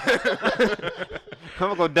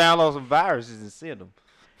gonna go download some viruses and send them.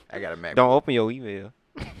 I got a MacBook. Don't open your email.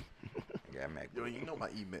 I got a MacBook. Yo, you know my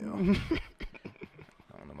email.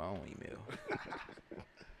 I don't know my own email.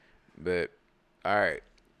 But, all right.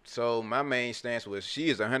 So, my main stance was she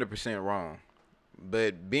is 100% wrong.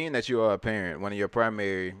 But being that you are a parent, one of your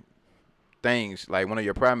primary things, like one of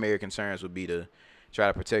your primary concerns would be to try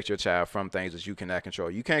to protect your child from things that you cannot control.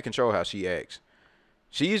 You can't control how she acts.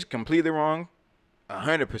 She's completely wrong,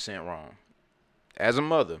 100% wrong. As a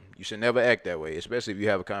mother, you should never act that way, especially if you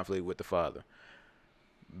have a conflict with the father.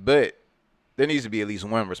 But there needs to be at least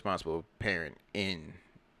one responsible parent in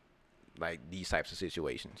like these types of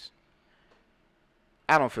situations.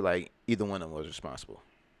 I don't feel like either one of them was responsible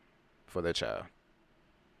for their child.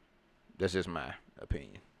 That's just my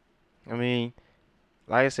opinion. I mean,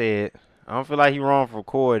 like I said, I don't feel like he wrong for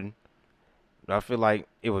recording. But I feel like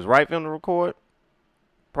it was right for him to record.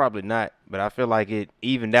 Probably not, but I feel like it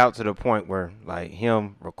evened out to the point where like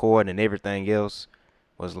him recording and everything else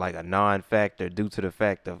was like a non-factor due to the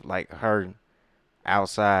fact of like her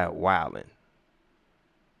outside wilding.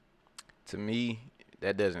 To me,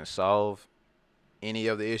 that doesn't solve any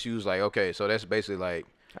of the issues. Like, okay, so that's basically like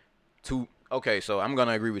okay, so I'm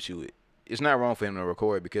gonna agree with you. It's not wrong for him to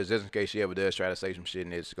record because just in case she ever does try to say some shit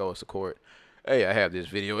and it goes to court, hey, I have this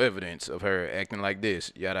video evidence of her acting like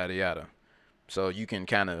this, yada yada yada. So you can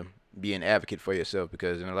kind of be an advocate for yourself,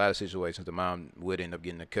 because in a lot of situations the mom would end up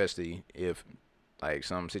getting the custody if like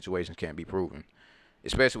some situations can't be proven,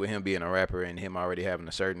 especially with him being a rapper and him already having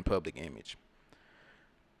a certain public image.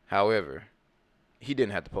 However, he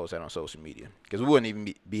didn't have to post that on social media, because we wouldn't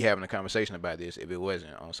even be having a conversation about this if it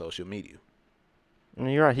wasn't on social media. I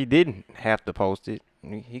mean, you're right. He didn't have to post it.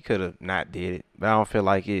 He could have not did it, but I don't feel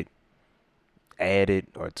like it added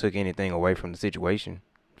or took anything away from the situation.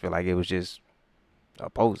 I feel like it was just a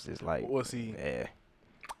post. It's like, Well, see, yeah.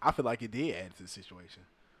 I feel like it did add to the situation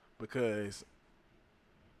because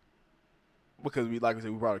we, like I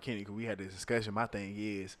said, we brought up Kenny because we had this discussion. My thing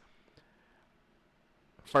is,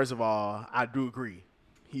 first of all, I do agree.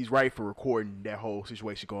 He's right for recording that whole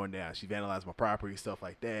situation going down. She vandalized my property, stuff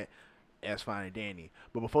like that. That's fine and dandy.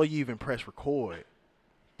 But before you even press record,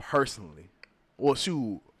 personally, well,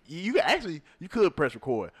 shoot, you could press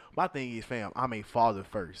record. My thing is, fam, I'm a father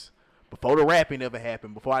first. Before the rapping ever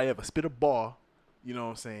happened, before I ever spit a bar, you know what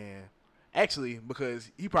I'm saying? Actually,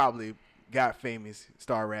 because he probably got famous,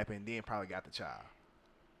 started rapping, then probably got the child.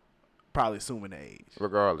 Probably assuming the age.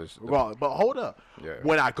 Regardless. But hold up. Yeah.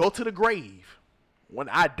 When I go to the grave, when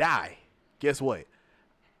I die, guess what?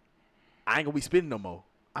 I ain't gonna be spitting no more.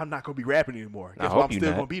 I'm not gonna be rapping anymore. I Guess hope what I'm you still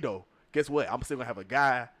not. gonna be though? Guess what? I'm still gonna have a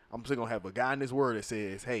guy. I'm still gonna have a guy in this world that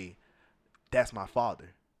says, "Hey, that's my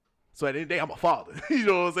father." So at the end of the day, I'm a father. You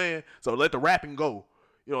know what I'm saying? So let the rapping go.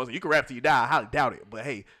 You know what I'm saying? You can rap till you die. I highly doubt it. But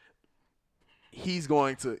hey, he's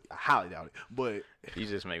going to. I highly doubt it. But You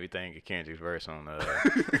just made me think of Kendrick's verse on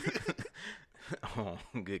on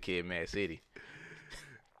Good Kid, Mad City.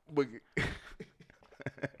 but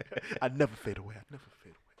I never fade away. I never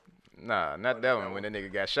fade away. Nah, not that one. When that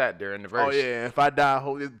nigga got shot during the verse. Oh yeah, if I die,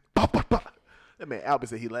 hold it. That man Albert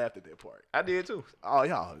said he laughed at that part. I did too. Oh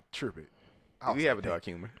y'all tripping. I was We have a like, dark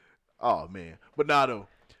dang. humor. Oh man, but nah though,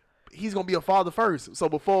 he's gonna be a father first. So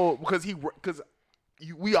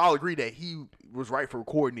we all agree that he was right for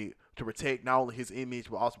recording it to protect not only his image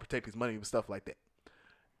but also protect his money and stuff like that.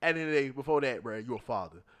 At the end of the day, before that, bro, you're a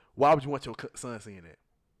father. Why would you want your son seeing that?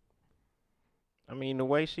 I mean, the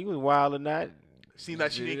way she was wild or not. Seems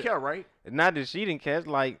like she didn't care, right? Not that she didn't catch.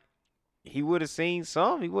 Like, he would have seen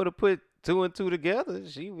some. He would have put two and two together.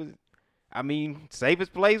 She was, I mean,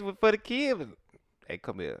 safest place for the kid. But, hey,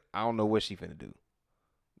 come here. I don't know what she finna do.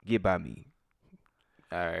 Get by me.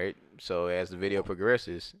 All right. So as the video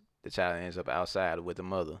progresses, the child ends up outside with the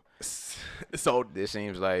mother. So This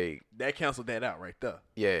seems like, that canceled that out right there.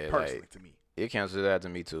 yeah, Personally, like, to me. it cancels it out to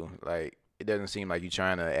me too. Like, it doesn't seem like you're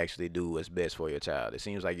trying to actually do what's best for your child. It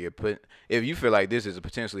seems like if you feel like this is a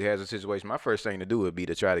potentially hazardous situation, my first thing to do would be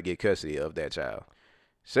to try to get custody of that child.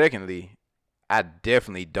 Secondly, I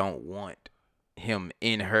definitely don't want him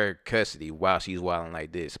in her custody while she's wilding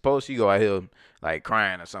like this. Suppose she go out here like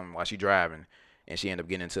crying or something while she driving and she end up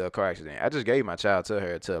getting into a car accident. I just gave my child to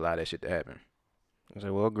her to allow that shit to happen. I said,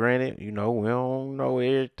 well, granted, we don't know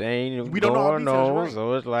everything We don't know all going details, on, right.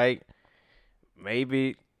 so it's like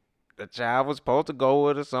maybe the child was supposed to go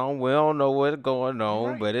with or something. We don't know what's going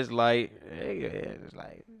on, Right. but it's like, eh.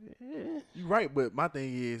 You're right, but my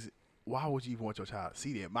thing is, why would you even want your child to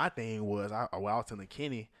see that? My thing was, what I was telling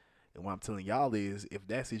Kenny, and what I'm telling y'all is, if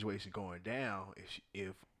that situation going down,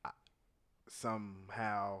 if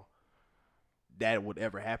somehow that would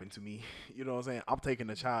ever happen to me, you know what I'm saying? I'm taking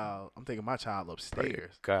my child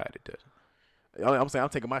upstairs. God, it does. I'm saying I'm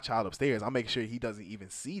taking my child upstairs. I'm making sure he doesn't even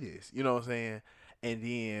see this. You know what I'm saying? And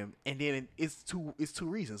then it's two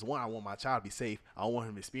reasons. One, I want my child to be safe. I don't want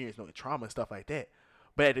him to experience no trauma and stuff like that.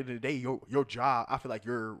 But at the end of the day, your job, I feel like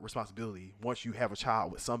your responsibility once you have a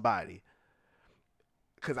child with somebody.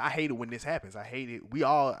 Because I hate it when this happens. I hate it.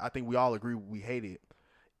 I think we all agree we hate it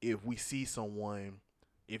if we see someone.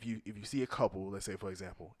 If you see a couple, let's say for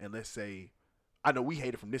example, and let's say, I know we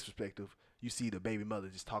hate it from this perspective. You see the baby mother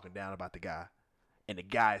just talking down about the guy, and the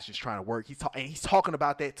guy is just trying to work. He's talking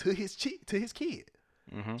about that to his kid.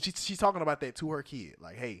 Mm-hmm. She's talking about that to her kid,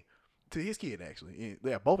 like, hey, to his kid actually. And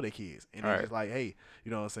they have both of their kids, and All it's right. just like, hey,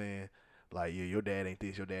 you know what I'm saying? Like, yeah, your dad ain't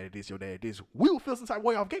this, your dad ain't this, your dad ain't this. We will feel some type of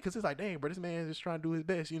way off gate because it's like, dang, bro, this man is just trying to do his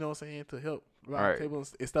best, you know what I'm saying, to help around Right. the table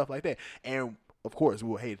and stuff like that. And of course, we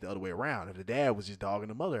will hate it the other way around if the dad was just dogging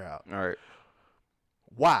the mother out. All right.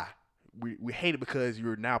 Why? We hate it because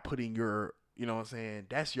you're now putting your, you know what I'm saying,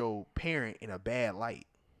 that's your parent in a bad light.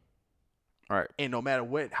 All right. And no matter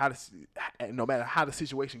how the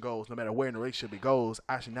situation goes, no matter where in the relationship it goes,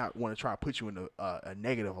 I should not want to try to put you in a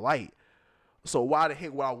negative light. So why the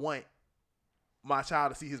heck would I want my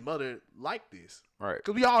child to see his mother like this? All right.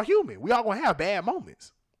 Because we all human. We all gonna have bad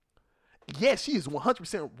moments. Yes, she is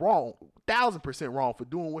 100% wrong, 1,000% wrong for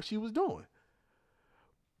doing what she was doing.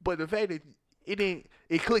 But the fact that it didn't.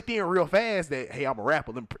 It clicked in real fast that hey, I'm a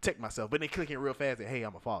rapper. Let me protect myself. But then click in real fast that hey,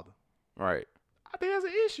 I'm a father. Right. I think that's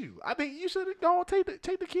an issue. I think you should go take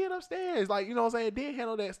the kid upstairs, like you know what I'm saying. Then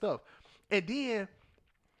handle that stuff, and then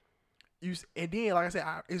like I said,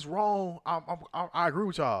 it's wrong. I agree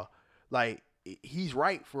with y'all. Like he's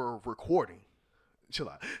right for recording. Chill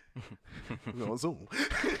out. We're on Zoom.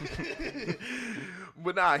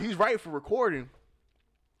 But nah, he's right for recording.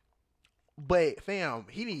 But fam,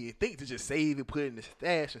 he didn't even think to just save it, put it in the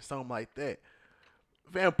stash or something like that.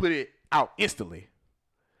 Fam put it out instantly.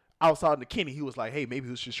 Outside the Kenny, he was like, hey, maybe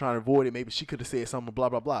he was just trying to avoid it. Maybe she could have said something, blah,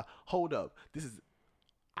 blah, blah. Hold up. This is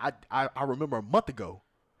I remember a month ago.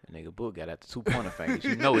 That nigga Book got out the 2-pointer fingers.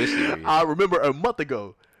 You know it's serious. I remember a month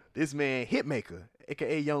ago, this man Hitmaker,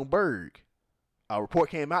 aka Young Berg, a report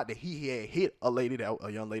came out that he had hit a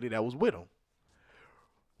young lady that was with him.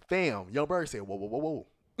 Fam, Young Berg said, whoa.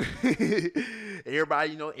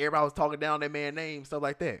 Everybody was talking down that man's name, stuff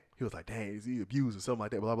like that. He was like, dang, is he abused or something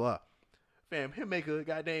like that, blah, blah. Fam, Hitmaker,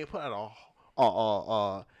 goddamn, put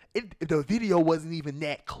out the video wasn't even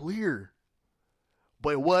that clear.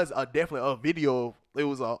 But it was definitely a video. It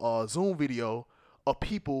was a Zoom video of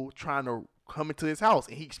people trying to come into his house,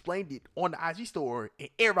 and he explained it on the IG story, and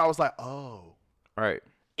everybody was like, "Oh, right."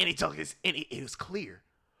 And it was clear.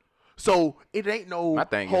 So it ain't no. My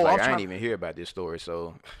thing is like I ain't even hear about this story.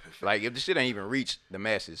 So like if the shit ain't even reached the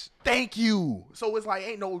masses. Thank you. So it's like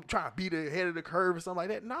ain't no trying to beat the head of the curve or something like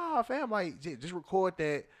that. Nah, fam, like just record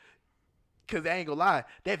that. Cause I ain't gonna lie,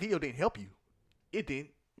 that video didn't help you. It didn't.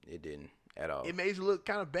 It didn't. At all. It made you look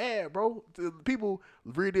kind of bad, bro. The people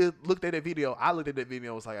really looked at that video. I looked at that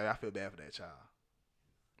video and was like, I feel bad for that child.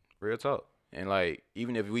 Real talk. And like,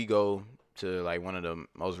 even if we go to like one of the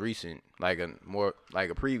most recent, like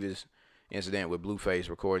a previous incident with Blueface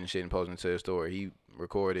recording shit and posting to his story, he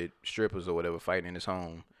recorded strippers or whatever fighting in his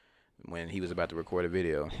home when he was about to record a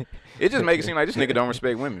video. It just make it seem like this nigga don't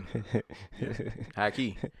respect women. High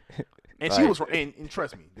key. And like, she was wrong. And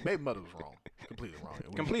trust me, the baby mother was wrong. Completely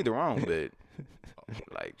wrong. Completely wrong, but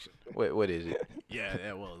like, what is it? Yeah,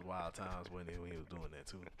 that was wild times when he was doing that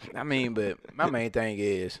too. I mean, but my main thing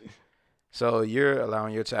is, so you're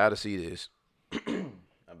allowing your child to see this.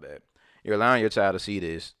 I bet you're allowing your child to see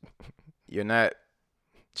this. You're not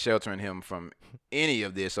sheltering him from any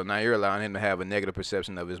of this, so now you're allowing him to have a negative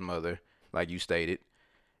perception of his mother, like you stated.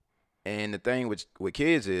 And the thing with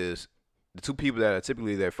kids is, the two people that are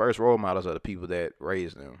typically their first role models are the people that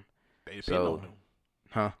raise them. They depend on them.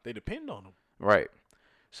 Huh? They depend on them. Right.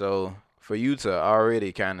 So for you to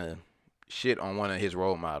already kind of shit on one of his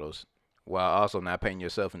role models while also not painting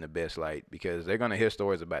yourself in the best light, because they're going to hear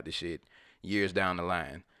stories about this shit years down the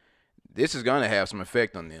line. This is going to have some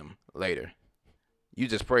effect on them later. You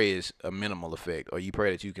just pray it's a minimal effect, or you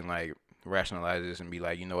pray that you can like rationalize this and be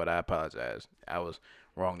like, you know what, I apologize. I was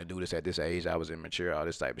wrong to do this at this age. I was immature, all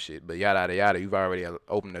this type of shit. But yada, yada, yada, you've already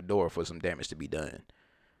opened the door for some damage to be done.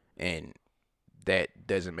 And that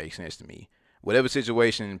doesn't make sense to me. Whatever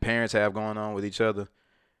situation parents have going on with each other,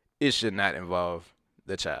 it should not involve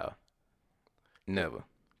the child. Never.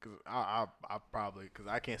 Because I probably, because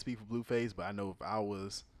I can't speak for Blueface, but I know if I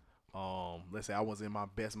was, let's say I was in my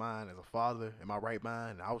best mind as a father, in my right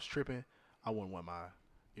mind, and I was tripping, I wouldn't want my,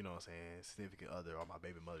 you know what I'm saying, significant other or my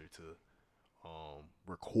baby mother to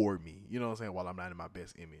record me, you know what I'm saying, while I'm not in my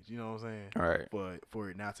best image, you know what I'm saying? All right. But for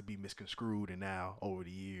it not to be misconstrued, and now over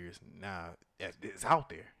the years, now it's out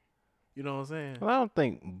there, you know what I'm saying? Well, I don't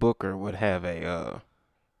think Booker would have a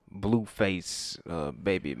Blueface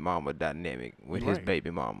baby mama dynamic with his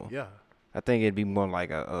baby mama. Yeah. I think it'd be more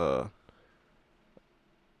like a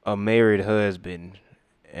married husband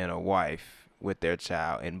and a wife with their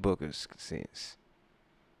child in Booker's sense.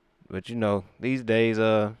 But you know, these days,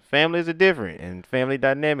 families are different and family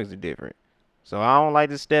dynamics are different. So I don't like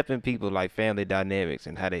to step in people like family dynamics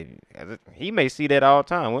and how they. He may see that all the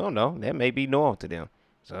time. We don't know. That may be normal to them.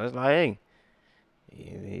 So it's like, hey,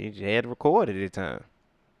 he had recorded at the time.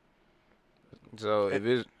 So if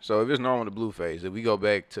it's normal to Blueface, if we go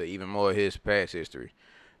back to even more of his past history,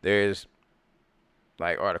 there's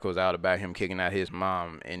like articles out about him kicking out his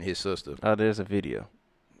mom and his sister. Oh, there's a video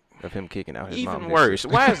of him kicking out his mom. Even worse.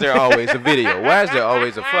 Why is there always a video? Why is there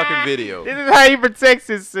always a fucking video? This is how he protects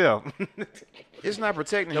himself. It's not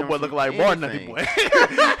protecting him. That boy from look like Martin, anything. boy.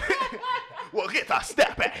 Well, get the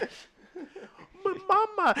step in. But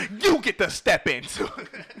mama, you get the step into.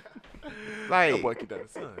 Like, That boy kicked out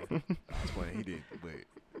his son. That's funny. He did, but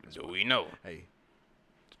so we know. hey,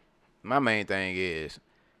 My main thing is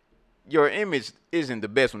your image isn't the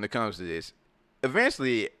best when it comes to this.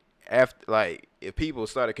 Eventually, after like if people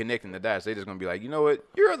started connecting the dots, they're just gonna be like, you know what,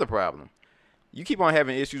 you're the problem. you keep on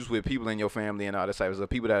having issues with people in your family and all that type of stuff,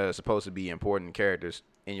 people that are supposed to be important characters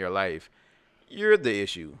in your life, you're the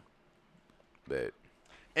issue. But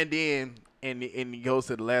And then and it goes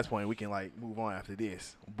to the last point. We can like move on after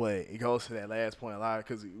this, but it goes to that last point a lot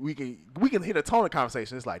because we can hit a tone of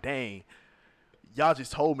conversation. It's like, dang, y'all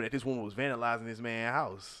just told me that this woman was vandalizing this man's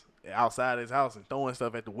house, outside his house, and throwing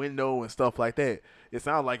stuff at the window and stuff like that. It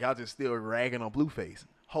sounds like y'all just still ragging on Blueface.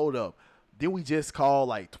 Hold up, didn't we just call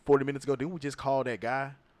like 40 minutes ago? Didn't we just call that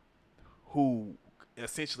guy who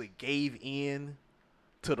essentially gave in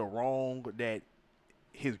to the wrong that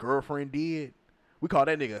his girlfriend did? We call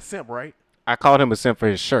that nigga a simp, right? I called him a simp for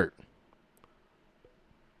his shirt.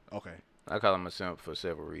 Okay. I call him a simp for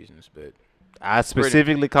several reasons, but I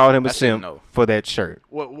specifically called him a I said simp no. for that shirt.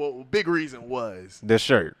 Well, big reason was The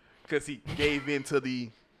shirt. because he gave in to the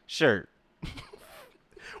Shirt.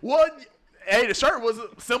 what? Hey, the shirt was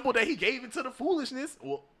simple that he gave into the foolishness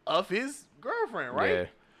of his girlfriend, right? yeah.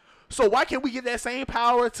 So why can't we give that same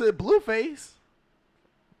power to Blueface?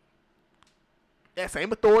 That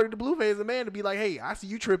same authority to Blueface, a man, to be like, hey, I see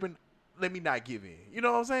you tripping. Let me not give in. You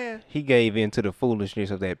know what I'm saying? He gave in to the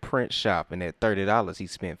foolishness of that print shop and that $30 he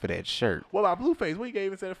spent for that shirt. What about Blueface? What he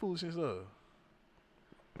gave into that foolishness of?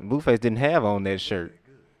 Blueface didn't have on that shirt.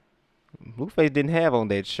 Blueface didn't have on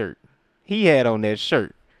that shirt. He had on that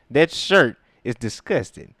shirt. That shirt is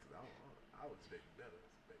disgusting.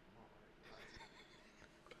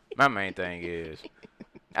 My main thing is,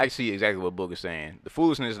 I see exactly what Book is saying. The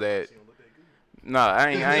foolishness that. No, I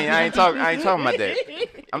ain't talking about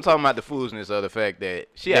that. I'm talking about the foolishness of the fact that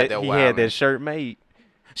she out there He wilding. had that shirt made.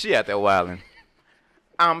 She out there wilding.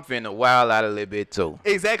 I'm finna wild out a little bit too.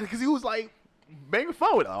 Exactly, because he was like making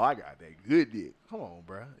fun with, oh, I got that good dick. Come on,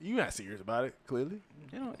 bro. You not serious about it, clearly.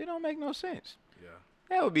 It don't make no sense. Yeah.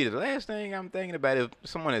 That would be the last thing I'm thinking about if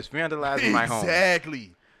someone is vandalizing my home.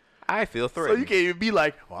 Exactly. I feel So threatened. you can't even be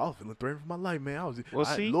like, well, I was feeling threatened for my life, man. Well,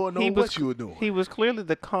 see, Lord knows he what was, you were doing. He was clearly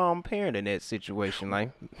the calm parent in that situation.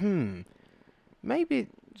 Like, maybe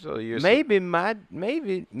So you're maybe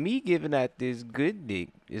me giving out this good dick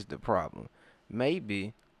is the problem.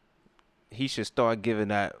 Maybe he should start giving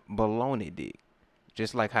out baloney dick.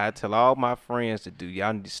 Just like how I tell all my friends to do.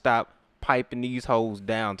 Y'all need to stop piping these hoes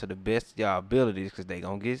down to the best of y'all abilities because they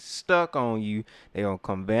going to get stuck on you. They going to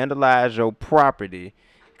come vandalize your property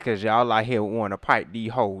because y'all out here want to pipe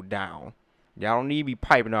these hoes down. Y'all don't need to be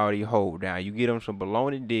piping all these hoes down. You get them some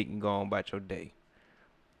baloney dick and go on about your day.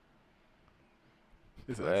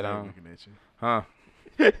 This is Right like on. looking at you.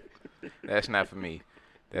 Huh? That's not for me.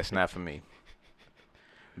 That's not for me.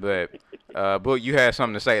 But, Book, you had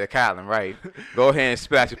something to say to Colin, right? Go ahead and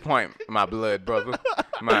spit out your point, my blood brother.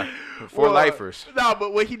 My four lifers. No,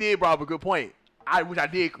 but what he did brought up a good point. Which I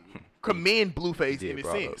did commend Blueface Did in a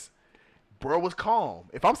brought up. sense. Bro was calm.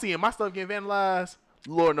 If I'm seeing my stuff getting vandalized,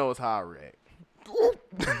 Lord knows how I react.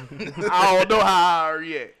 I don't know how I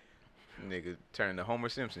react. Nigga turning to Homer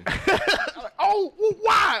Simpson. Like, oh, well,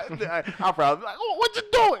 why? I'm probably like, oh, what you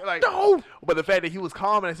doing? Like, no. But the fact that he was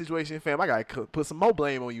calm in that situation, fam, I gotta put some more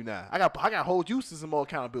blame on you now. I gotta hold you to some more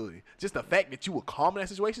accountability. Just the fact that you were calm in that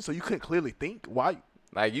situation, so you couldn't clearly think. Why?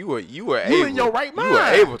 Like you were You able, in your right You were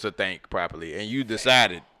mind. able to think properly, and you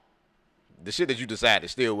decided the shit that you decided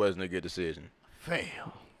still wasn't a good decision. Fam.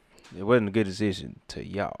 It wasn't a good decision to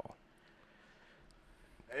y'all.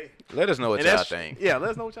 Hey. Let us know what And y'all that's- think Yeah,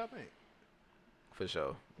 let us know what y'all think. for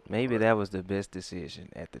sure. Maybe that was the best decision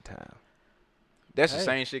at the time. That's the Hey.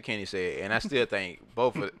 same shit Kenny said, and I still think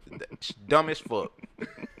both of dumb as fuck,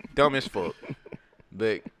 dumb as fuck.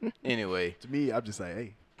 But anyway, To me, I'm just like,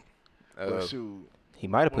 hey, well, shoot. He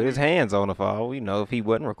might have put his hands on the for all we know if he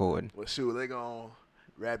wasn't recording. Well, shoot, they gonna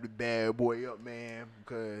wrap the bad boy up, man,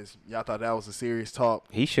 because y'all thought that was a serious talk.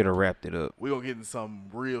 He should have wrapped it up. We gonna get into something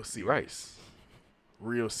real serious.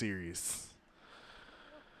 Real serious.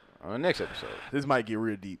 on the next episode. This might get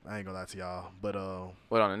real deep. I ain't gonna lie to y'all, but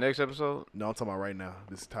What on the next episode? no, I'm talking about right now.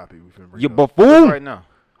 This topic we finna bring You up. What's buffoon! right now?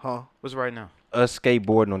 Huh? What's right now? Us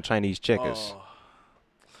skateboarding on Chinese checkers.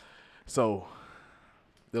 So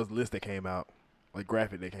there was a list that came out, like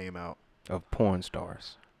graphic that came out. Of porn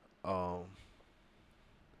stars. Um,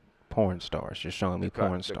 Porn stars. Just showing me The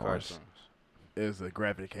porn stars. cartoons. there's a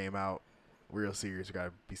graphic that came out. Real serious. You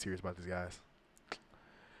gotta be serious about these guys.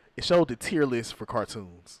 It showed the tier list for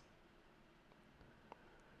cartoons.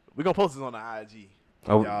 We're gonna post this on the IG.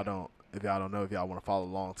 Oh. If y'all don't know, if y'all want to follow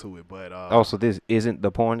along to it, but Also, this isn't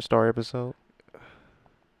the porn star episode.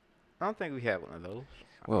 I don't think we have one of those.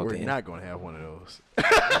 Well, we're then. not gonna have one of those.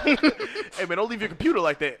 Hey man, don't leave your computer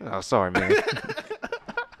like that. Oh, sorry, man.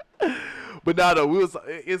 But nah, though,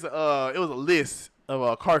 it was a list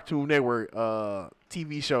of Cartoon Network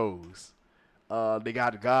TV shows They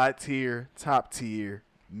got God tier, top tier,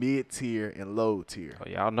 mid tier, and low tier. Oh,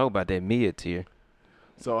 y'all know about that mid tier.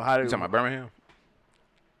 So how do You talking about Birmingham?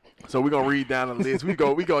 So we're gonna read down the list. We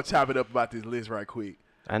gonna chop it up about this list right quick.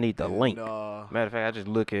 I need the And, link. all Matter of fact, I just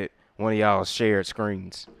look at one of y'all's shared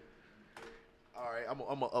screens. right, I'm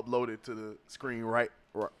gonna upload it to the screen right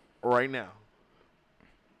now.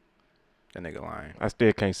 That nigga lying. I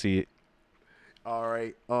still can't see it. All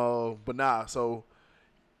right. But nah. So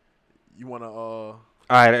you wanna All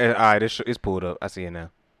right, it's pulled up. I see it now.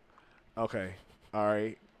 Okay. All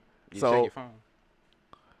right. You So- check your phone.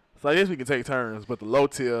 So I guess we can take turns. But the low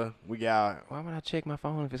tier we got. Why would I check my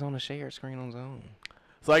phone if it's on the shared screen on Zoom?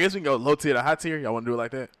 So I guess we can go low tier to high tier. Y'all wanna do it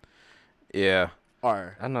like that? Yeah. All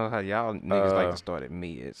right. I know how y'all niggas like Uh, to start at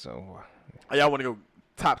mid, so Or y'all wanna go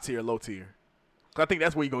top tier, low tier? 'Cause I think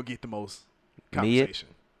that's where you're gonna get the most Mid? conversation.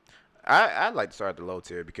 I'd like to start the low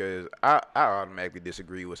tier because I automatically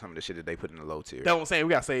disagree with some of the shit that they put in the low tier. That's what I'm saying. We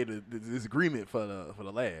gotta say the disagreement for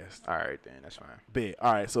the last. All right, then that's fine. Bet.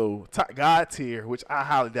 All right, so God tier, which I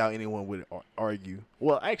highly doubt anyone would argue.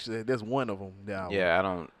 Well, actually, there's one of them down.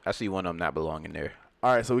 Yeah, I see one of them not belonging there.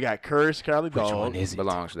 All right, so we got Courage Cowardly which Dog, one is it?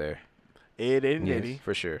 Belongs there. Ed, Ed and Yes. Eddie,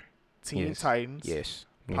 For sure. Teen Yes. Titans, Yes.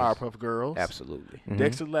 Yes. Powerpuff Girls, Absolutely. Mhm.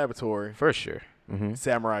 Dexter Laboratory, For sure. Mhm.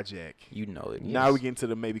 Samurai Jack. You know it. Now we get into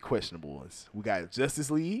the maybe questionable ones. We got Justice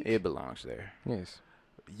League, It belongs there. Yes.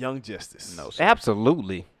 Young Justice. No, sir.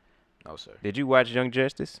 Absolutely. No, sir. Did you watch Young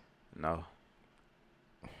Justice? No.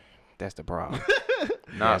 That's the problem.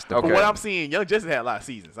 Nah, That's the But okay. what I'm seeing, Young Justice had a lot of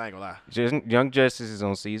seasons. I ain't gonna lie. Young Justice is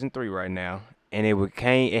on season 3 right now, and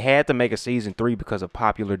it had to make a season 3 because of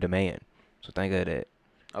popular demand. So think of that.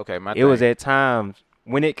 Okay, my It was thing- at times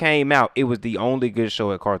when it came out, it was the only good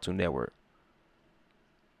show at Cartoon Network.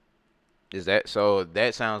 Is that so?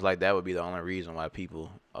 That sounds like that would be the only reason why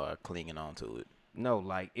people are clinging on to it. No,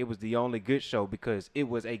 like it was the only good show because it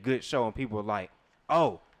was a good show, and people were like,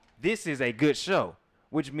 "Oh, this is a good show,"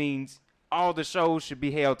 which means all the shows should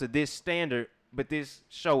be held to this standard. But this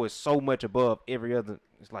show is so much above every other.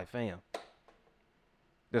 It's like, fam,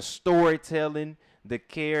 the storytelling, the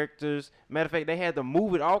characters. Matter of fact, they had to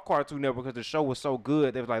move it off Cartoon Network because the show was so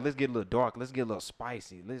good. They was like, let's get a little dark, let's get a little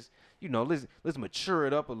spicy, let's mature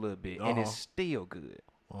it up a little bit, and it's still good.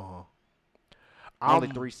 Uh-huh. Only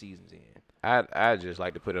 3 seasons in. I just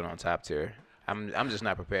like to put it on top tier. I'm just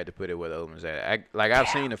not prepared to put it where the other one's at. I've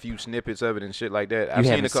seen a few snippets of it and shit like that. I've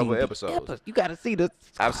seen a couple of episodes. You gotta see the.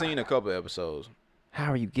 I've seen a couple of episodes.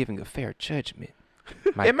 How are you giving a fair judgment?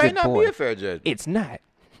 It may not be a fair judgment. It's not.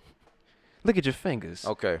 Look at your fingers.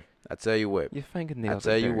 Okay, I tell you what. Your I fingernails.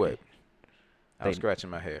 tell are you dirty. what. I was They- scratching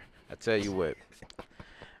my hair. I tell you what.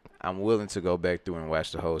 I'm willing to go back through and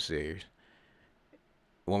watch the whole series.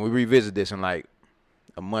 When we revisit this in like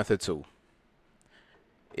a month or two,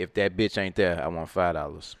 if that bitch ain't there, I want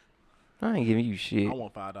 $5. I ain't giving you shit. I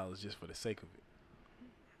want $5 just for the sake of it.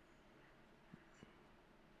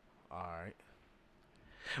 All right.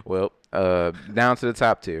 Well, down to the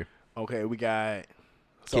top tier. Okay, we got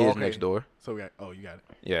Kids Next Door. So we got. Oh, you got it.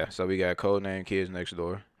 Yeah, so we got Codename Kids Next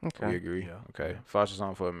Door. We Okay. agree. Yeah. Okay. Foster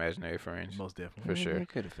Song for Imaginary Friends. Most definitely. For sure. It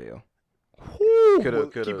could have failed. Whew, Coulda- well,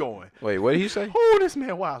 coulda- keep going. Wait, what did he say? Oh, this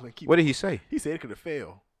man wilding. Keep What did he say? He said it could have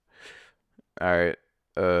failed. All right.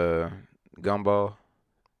 Gumball.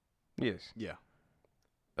 Yes. Yeah,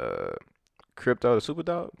 Crypto the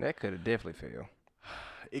Superdog. That could have definitely failed.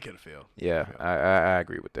 it could have failed. Yeah, Yeah. I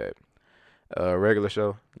agree with that. Regular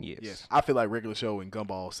show. Yes. Yes, I feel like regular show and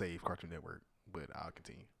Gumball saved Cartoon Network, but I'll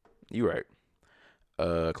continue. You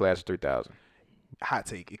right. Class of 3000. Hot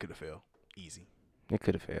take, it could have failed. Easy, It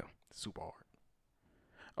could have failed. super hard.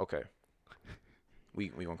 Okay. We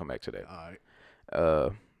gonna come back to that. All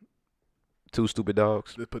right, Two Stupid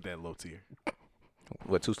Dogs. let's put that low tier.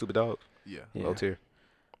 What? Two Stupid Dogs. Yeah. Yeah. Low tier.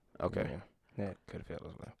 Okay. Yeah. That could have failed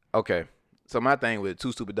as well. Okay. So my thing with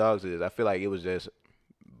Two Stupid Dogs is I feel like it was just,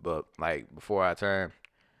 but like before our time.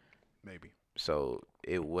 Maybe, So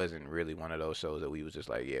it wasn't really one of those shows that we was just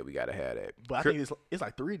like, yeah, we gotta have that. but I think it's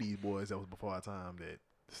like 3 of these boys that was before our time that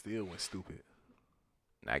still went stupid.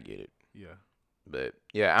 I get it. Yeah. But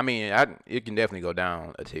yeah, I mean, it can definitely go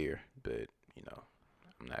down a tier, but you know,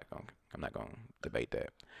 I'm not gonna debate that.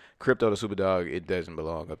 Crypto the Superdog, it doesn't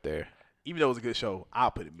belong up there. Even though it was a good show,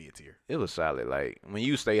 I'll put it mid tier. It was solid. Like when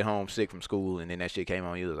you stayed home sick from school and then that shit came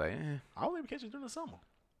on, you was like, eh. I only catch it during the summer.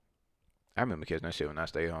 I remember catching that shit when I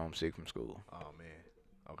stayed home sick from school. Oh man.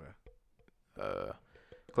 Okay.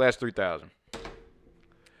 Class 3000.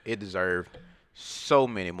 It deserved so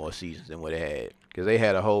many more seasons than what it had because they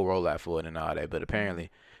had a whole rollout for it and all that. But apparently,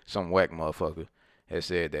 some whack motherfucker has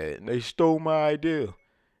said that they stole my idea,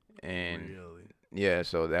 and Really? yeah,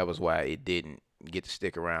 so that was why it didn't get to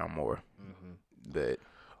stick around more. But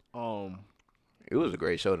it was a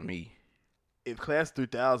great show to me. If Class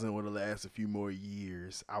 3000 would have lasted a few more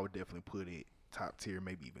years, I would definitely put it top tier,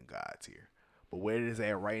 maybe even God tier. But where it is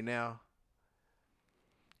at right now,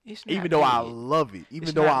 It's not even though I mid. love it,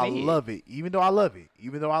 It's not mid.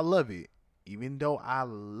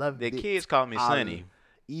 The kids call me Sonny.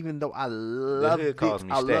 Even though I loved hood it, calls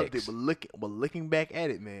me I loved it. Stacks. But looking back at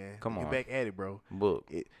it, man, Come looking on. back at it, bro. Book.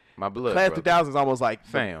 It, My blood Class brother. 2000 is almost like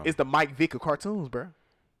Fam. it's the Mike Vick of cartoons, bro.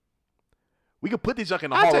 We could put this junk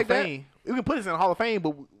in the I'll Hall of take that. Fame. We can put this in the Hall of Fame,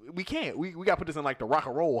 but we can't. We got to put this in like the Rock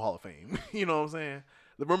and Roll Hall of Fame. You know what I'm saying?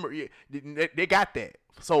 Remember, they got that.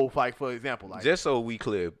 So, like for example, like Just so we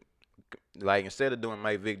clear, like instead of doing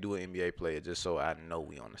Mike Vick, do an NBA player, just so I know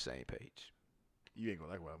we on the same page. you ain't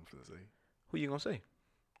gonna like what I'm finna say. Who you gonna say?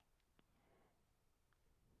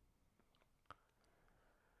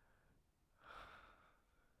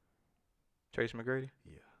 Tracy McGrady?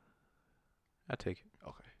 Yeah. I take it.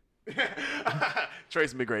 Okay.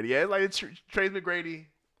 Tracy McGrady. Yeah, it's like Tracy McGrady,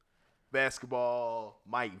 basketball,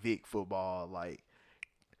 Mike Vick, football. Like,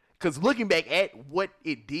 because looking back at what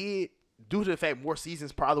it did, due to the fact more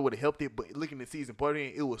seasons probably would have helped it, but looking at season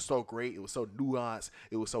putting, it was so great. It was so nuanced.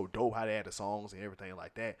 It was so dope how they had the songs and everything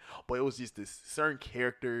like that. But it was just this certain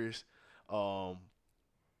characters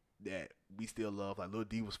that we still love. Like Lil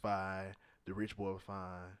D was fine. The Rich Boy was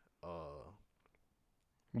fine.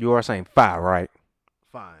 You are saying 5, right?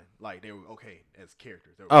 Fine. Like they were okay as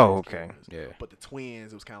characters. They were Oh, great as okay. characters. Yeah. But the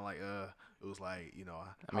twins, it was kind of like it was like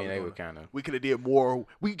I mean, they were kind of. we could have did more.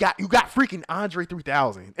 You got freaking Andre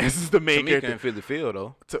 3000. This is the main Tamika character. and Philly Field,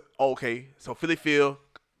 though. Okay, so Philly Phil,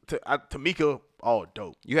 Tamika, all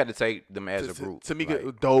dope. You had to take them as a group. Tamika,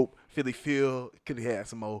 like, dope. Philly Phil could have had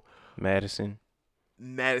some more. Madison.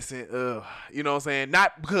 Madison, you know what I'm saying?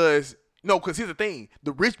 Not because because here's the thing: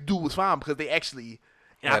 the rich dude was fine because they actually,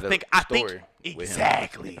 and Had a I think story with him.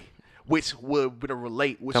 exactly, which would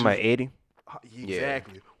relate. Which Talking is- about Eddie.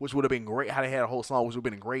 Exactly, which would have been great. How they had a whole song, which would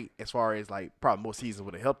have been great as far as like probably more seasons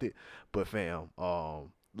would have helped it. But fam,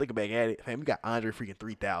 looking back at it, fam, we got Andre freaking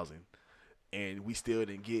 3000, and we still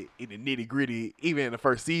didn't get in the nitty gritty, even in the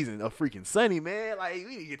first season of freaking Sunny, man. Like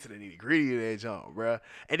we didn't get to the nitty gritty of that jump, bruh.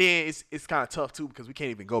 And then it's kind of tough too because we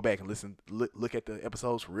can't even go back and look at the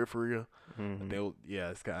episodes for real. Mhm.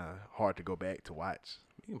 It's kind of hard to go back to watch.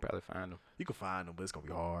 you can probably find them. You can find them, but it's gonna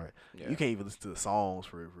be hard. Yeah. You can't even listen to the songs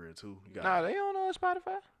for real too. You got Nah, they on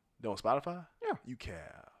Spotify. they on Spotify. Yeah. You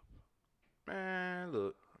cap. Man,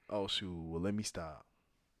 look. Oh shoot! Well, let me stop.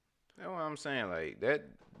 That's what I'm saying. Like that.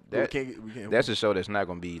 We can't. That's a show that's not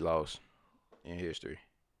gonna be lost in history.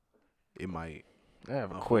 It might. I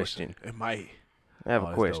have a question. It might. I have Oh, a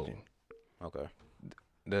that's question. Okay.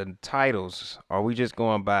 The titles, are we just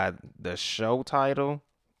going by the show title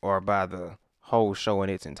or by the whole show in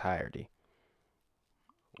its entirety?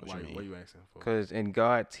 What you mean? What you asking for? Because in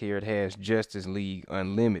God tier, it has Justice League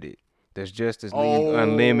Unlimited. Does Justice League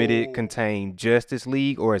Unlimited contain Justice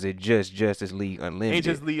League, or is it just Justice League Unlimited? Ain't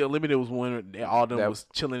just League Unlimited was one that all of them That- was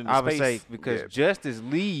chilling in the I would space. say because Yeah. Justice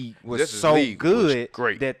League was Justice so League was good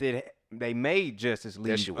great. that they made Justice That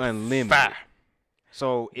League shit was Unlimited. fire.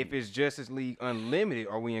 So if it's Justice League Unlimited,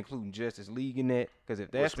 are we including Justice League in that? Because if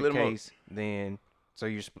that's the split 'em up. case, then so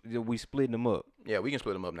we splitting them up. Yeah, we can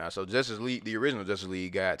split them up now. So Justice League, the original Justice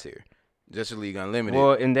League God tier, Justice League Unlimited.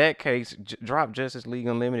 Well, in that case, drop Justice League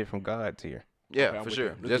Unlimited from God tier. yeah, Okay, I'm for with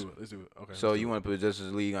sure. you. Just, Let's do it. Okay. so you want to put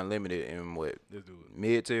Justice League Unlimited in what, Let's do it.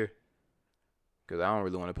 mid tier? Because I don't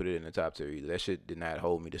really want to put it in the top tier either. That shit did not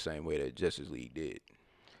hold me the same way that Justice League did.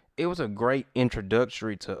 It was a great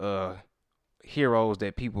introductory to heroes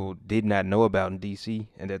that people did not know about in DC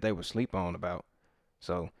and that they would sleep on about.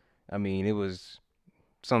 So, I mean, it was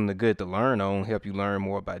something good to learn on, help you learn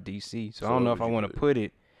more about DC. So I don't know So if I would you want to put put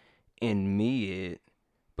it in mid,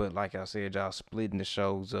 but like I said, y'all splitting the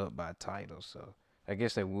shows up by title. So I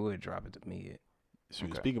guess they would drop it to mid.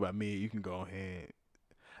 Shoot, Okay. speaking about me, you can go ahead.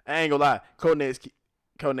 I ain't gonna lie.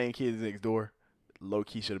 Codename Kids Next Door, low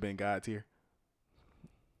key should have been God tier.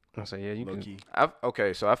 I say, yeah, you Low can. key.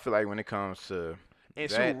 Okay, so I feel like when it comes to And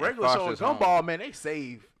that shoot, and regular show and Foster's Home, Gumball, man, they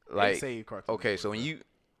save like, cartoons. okay, so when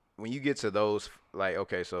you get to those, like,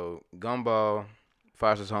 okay, so Gumball,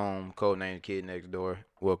 Foster's Home, Codename Kid Next Door,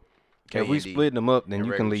 well, If we K&D, splitting them up, then and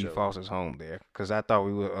you can regular leave show. Foster's Home there. Because I thought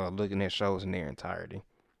we were looking at shows in their entirety.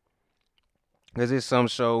 Because there's some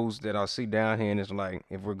shows that I'll see down here, and it's like,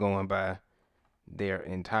 if we're going by their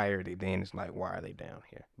entirety, then it's like, why are they down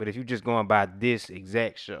here? But if you're just going by this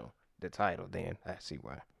exact show, the title, then I see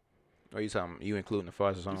why. What you talking? You including the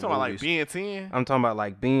farces on You talking about like movies? Ben 10? I'm talking about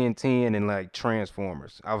like Ben 10 and like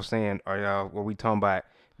Transformers. I was saying, were we talking about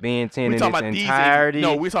Ben 10 We in talking its about entirety?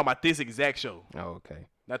 no, we talking about this exact show, Oh, okay.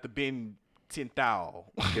 not the Ben 10,000.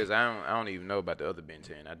 Because I don't even know about the other Ben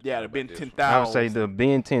 10. I just Yeah, know the about Ben this one. 10,000. I would say the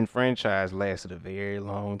Ben 10 franchise lasted a very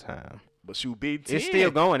long time. But shoot, Ben 10. It's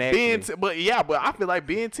still going, actually. Ben 10, but I feel like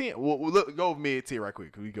Ben 10. Well, look, go mid tier right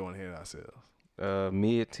quick, 'cause we going ahead of ourselves.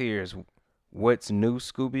 Mid tiers. What's New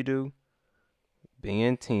Scooby Doo?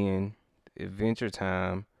 Ben 10, Adventure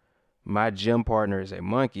Time. My Gym Partner is a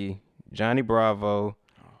Monkey. Johnny Bravo.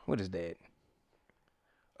 What is that?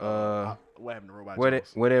 What happened to Robot What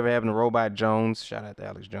Jones? whatever happened to Robot Jones? Shout out to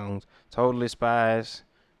Alex Jones. Totally Spies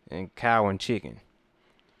and Cow and Chicken.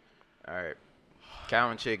 All right. Cow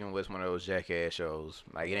and Chicken was one of those jackass shows.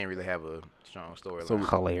 Like, it didn't really have a strong story. So-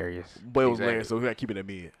 Hilarious. But it was Exactly. hilarious, so we gotta keep it at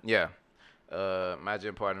mid. Yeah. My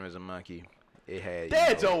Gym Partner is a Monkey. It had.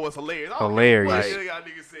 That Joe was hilarious. I don't Hilarious. care what y'all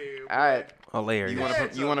niggas said, All right.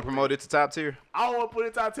 Hilarious. You want to promote it to top tier? I don't want to put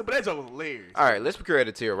it top 10, but that Joe was hilarious. All right. Let's create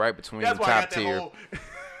a tier right between That's the why I top got that tier whole.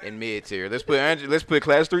 and mid tier. Let's put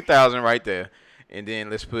Class 3000 right there, and then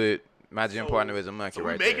let's put My Gym Partner is a Monkey So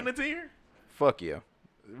we right making there. a tier? Fuck yeah.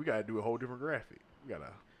 We gotta do a whole different graphic. We gotta.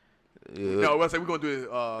 Uh, No, I say we're gonna do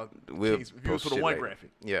it. we'll views post for the shit one later.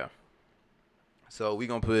 graphic. Yeah. So we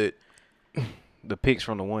gonna put The pics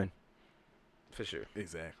from the one. for sure.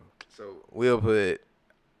 Exactly. So we'll put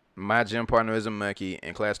My Gym Partner is a Monkey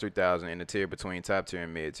and Class 3000 in the tier between top tier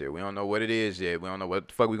and mid tier. We don't know what it is yet. We don't know what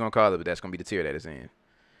the fuck we gonna call it, but that's gonna be the tier that it's in.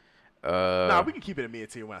 Nah, we can keep it in mid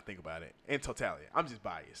tier when I think about it. In totality, I'm just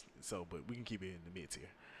biased, so but we can keep it in the mid tier.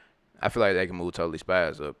 I feel like they can move Totally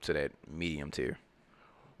Spies up to that medium tier.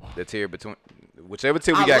 The tier between whichever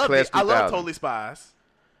tier we got Class 3000. I love Totally Spies,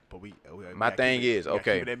 but we My gotta thing keep it- is, we gotta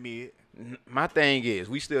okay. Keep it at mid. My thing is,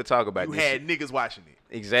 we still talk about You this had shit. niggas watching it.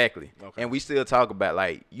 Exactly. Okay. And we still talk about,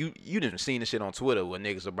 like, you didn't seen this shit on Twitter where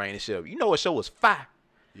niggas are bringing this shit up. You know what show was fire?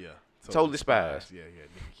 Yeah. Totally Spies. Yeah, yeah.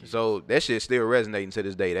 nigga, keep it. So that shit still resonating to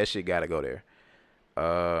this day. That shit gotta go there.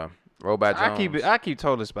 Robot Jones. I keep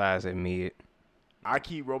Total Spies at mid. I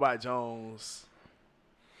keep Robot Jones.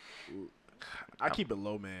 I keep it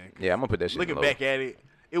low, man. Yeah, I'm gonna put that shit Looking low. back at it,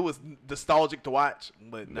 it was nostalgic to watch,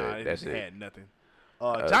 but nah, Yeah, it that's had it. nothing.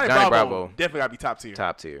 Johnny Johnny Bravo, Bravo. definitely gotta be top tier.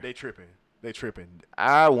 Top tier. They tripping. They tripping.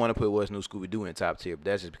 I want to put What's New Scooby Doo in top tier, but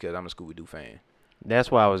that's just because I'm a Scooby Doo fan. That's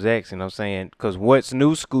why I was asking. I'm saying because What's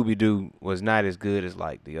New Scooby Doo was not as good as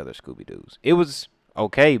like the other Scooby Doos. It was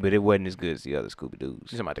okay, but it wasn't as good as the other Scooby You Doos.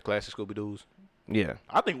 talking about the classic Scooby Doos? Yeah,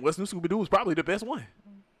 I think What's New Scooby Doo was probably the best one.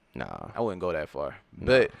 nah. I wouldn't go that far,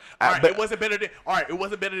 but All right, but it wasn't better than. All right, it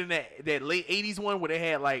wasn't better than that late '80s one where they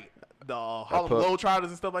had like the Harlem pup. Globetrotters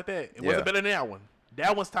and stuff like that. It Yeah. wasn't better than that one.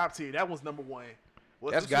 That one's top tier. That one's number one.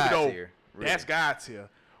 What's that's New Scooby God Doo? tier. Really. That's God tier.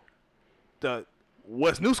 The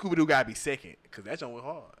What's New Scooby Doo gotta be second because that joint was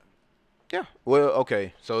hard. Yeah. Well,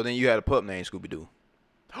 okay. So then you had a pup named Scooby Doo.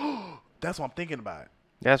 That's what I'm thinking about.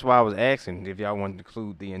 That's why I was asking if y'all wanted to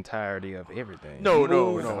include the entirety of everything. No, The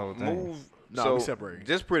whole no. thing. Move. No, so we separated.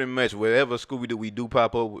 just pretty much whatever Scooby Doo we do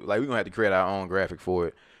pop up, like we're gonna have to create our own graphic for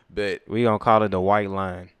it. But We gonna call it the white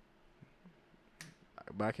line.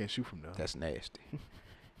 But I can't shoot from there. that's nasty,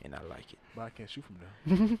 and I like it. But I can't shoot from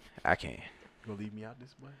there. I can. You gonna leave me out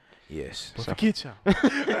this way? Yes. Don't forget y'all.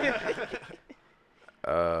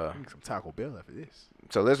 Some Taco Bell after this.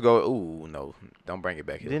 So let's go. Ooh, no, don't bring it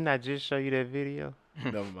back here. Didn't I just show you that video?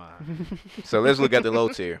 Never mind. So let's look at the low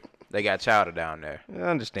tier. They got Chowder down there.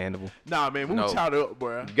 Understandable. Nah, man, move No. Chowder up,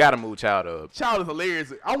 bro. You gotta move Chowder up. Chowder's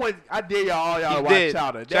hilarious. I dare y'all to He's watch dead.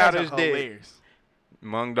 Chowder. That's Chowder's dead. hilarious.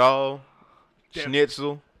 Mung Dal, Damn.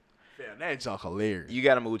 Schnitzel. Damn, that's junk hilarious. You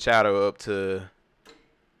gotta move Chowder up to.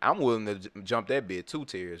 I'm willing to jump that bit 2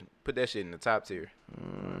 tiers. Put that shit in the top tier.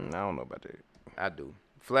 I don't know about that. I do.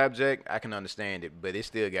 Flapjack, I can understand it, but it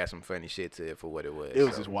still got some funny shit to it for what it was. It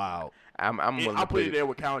was so just wild. I'm willing I to put it there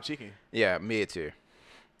with Cow and Chicken. Yeah, mid tier.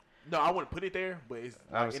 No, I wouldn't put it there, but it's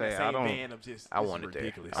I like would in say, the I same don't- band of just. I this want is it there.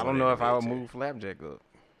 ridiculous. I I don't want know it if I would mid-tier. move Flapjack up.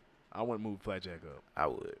 I wouldn't move Flapjack up. I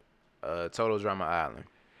would. Total Drama Island.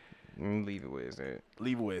 Leave it where it's at.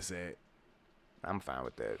 Leave it where it's at. I'm fine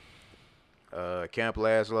with that. Camp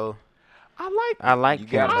Laszlo. I like You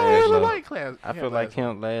Camp got I really Laszlo. like Class. I feel like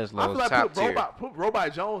Camp I feel Laszlo. like top put tier.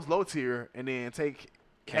 Robot Jones low tier and then take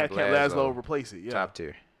Camp Camp Laszlo replace it. Yeah. Top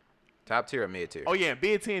tier. Top tier or mid tier? Oh yeah,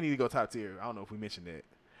 Ben 10 need to go top tier. I don't know if we mentioned that.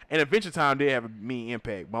 And Adventure Time did have a mean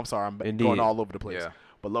impact, but I'm sorry, I'm It going did. all over the place. Yeah.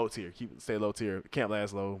 But low tier, stay low tier. Camp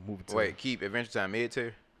Laszlo, move it to. Wait, keep Adventure Time mid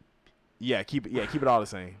tier? Yeah, keep it all the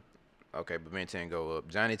same. Okay, but Ben 10 go up.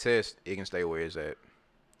 Johnny Test, it can stay where it's at.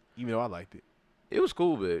 Even though I liked it. It was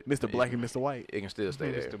cool, but Mr. Black and Mr. White. it can still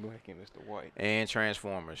stay there. Mr. Black and Mr. White. And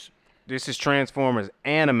Transformers. This is Transformers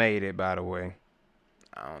animated, by the way.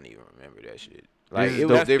 I don't even remember that shit. Like is it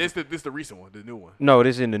the- was different. This the recent one, the new one. No,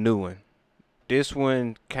 this is in the new one. This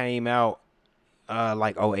one came out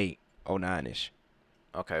like 08, 09-ish.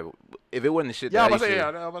 Okay, if it wasn't the shit Yeah, that I'm about I to say. used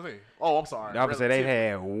Yeah, to, I'm about to say. Oh, I'm sorry. I would say they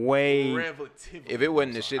had way. Relatively. if it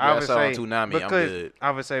wasn't the shit I that I would saw on say Toonami, I'm because good.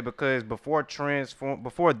 I would say because before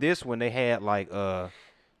this one they had like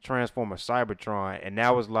Transformer Cybertron, and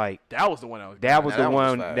that was like That was the one I was. that was Now the that one was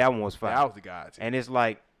one fire. that one was fire. That was the guy. And it's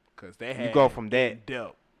like Because they had go from that in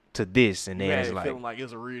depth. to this, and You then had it's it like feeling like it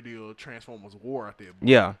was a real deal Transformers war out there.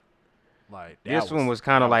 yeah. Like This one was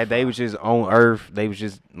kind of like they was just on Earth. They was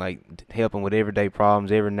just like helping with everyday problems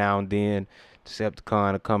every now and then.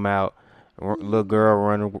 Decepticon to come out, little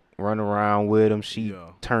girl run around with him. She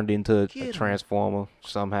Yeah. turned into Get a 'em. Transformer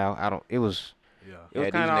somehow. I don't. It was. Yeah. It was Yeah,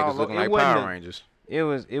 these kind niggas of looking it like wasn't Power the- Rangers.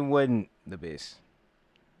 It wasn't the best.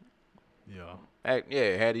 Yeah.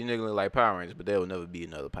 Yeah, had these niggas look like Power Rangers, but there will never be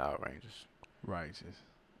another Power Rangers. Righteous.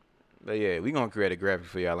 But yeah, we gonna create a graphic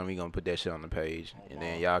for y'all, and we gonna put that shit on the page, Oh, and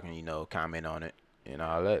then wow. y'all can comment on it and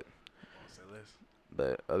all that. Say less.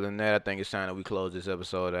 But other than that, I think it's time that we close this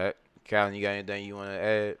episode out. Calvin, you got anything you wanna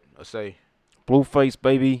add or say? Blueface,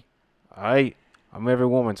 baby. All right, I'm every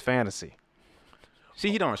woman's fantasy. See,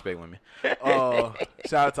 he don't respect women. Shout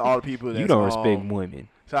out to all the people that You don't respect women.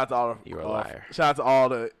 Shout out to all the You're a liar. Shout out to all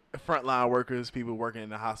the frontline workers, people working in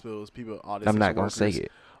the hospitals, people all this. I'm not gonna say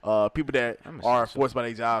it. People that I'ma are say so. forced by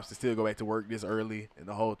their jobs to still go back to work this early and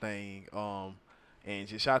the whole thing. And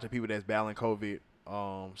just shout out to people that's battling COVID.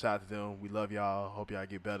 Shout out to them. We love y'all. Hope y'all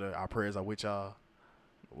get better. Our prayers are with y'all.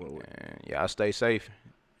 And y'all stay safe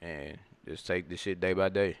and just take this shit day by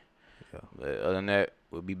day. Yeah. But other than that,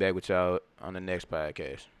 we'll be back with y'all on the next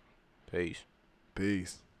podcast. Peace.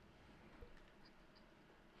 Peace.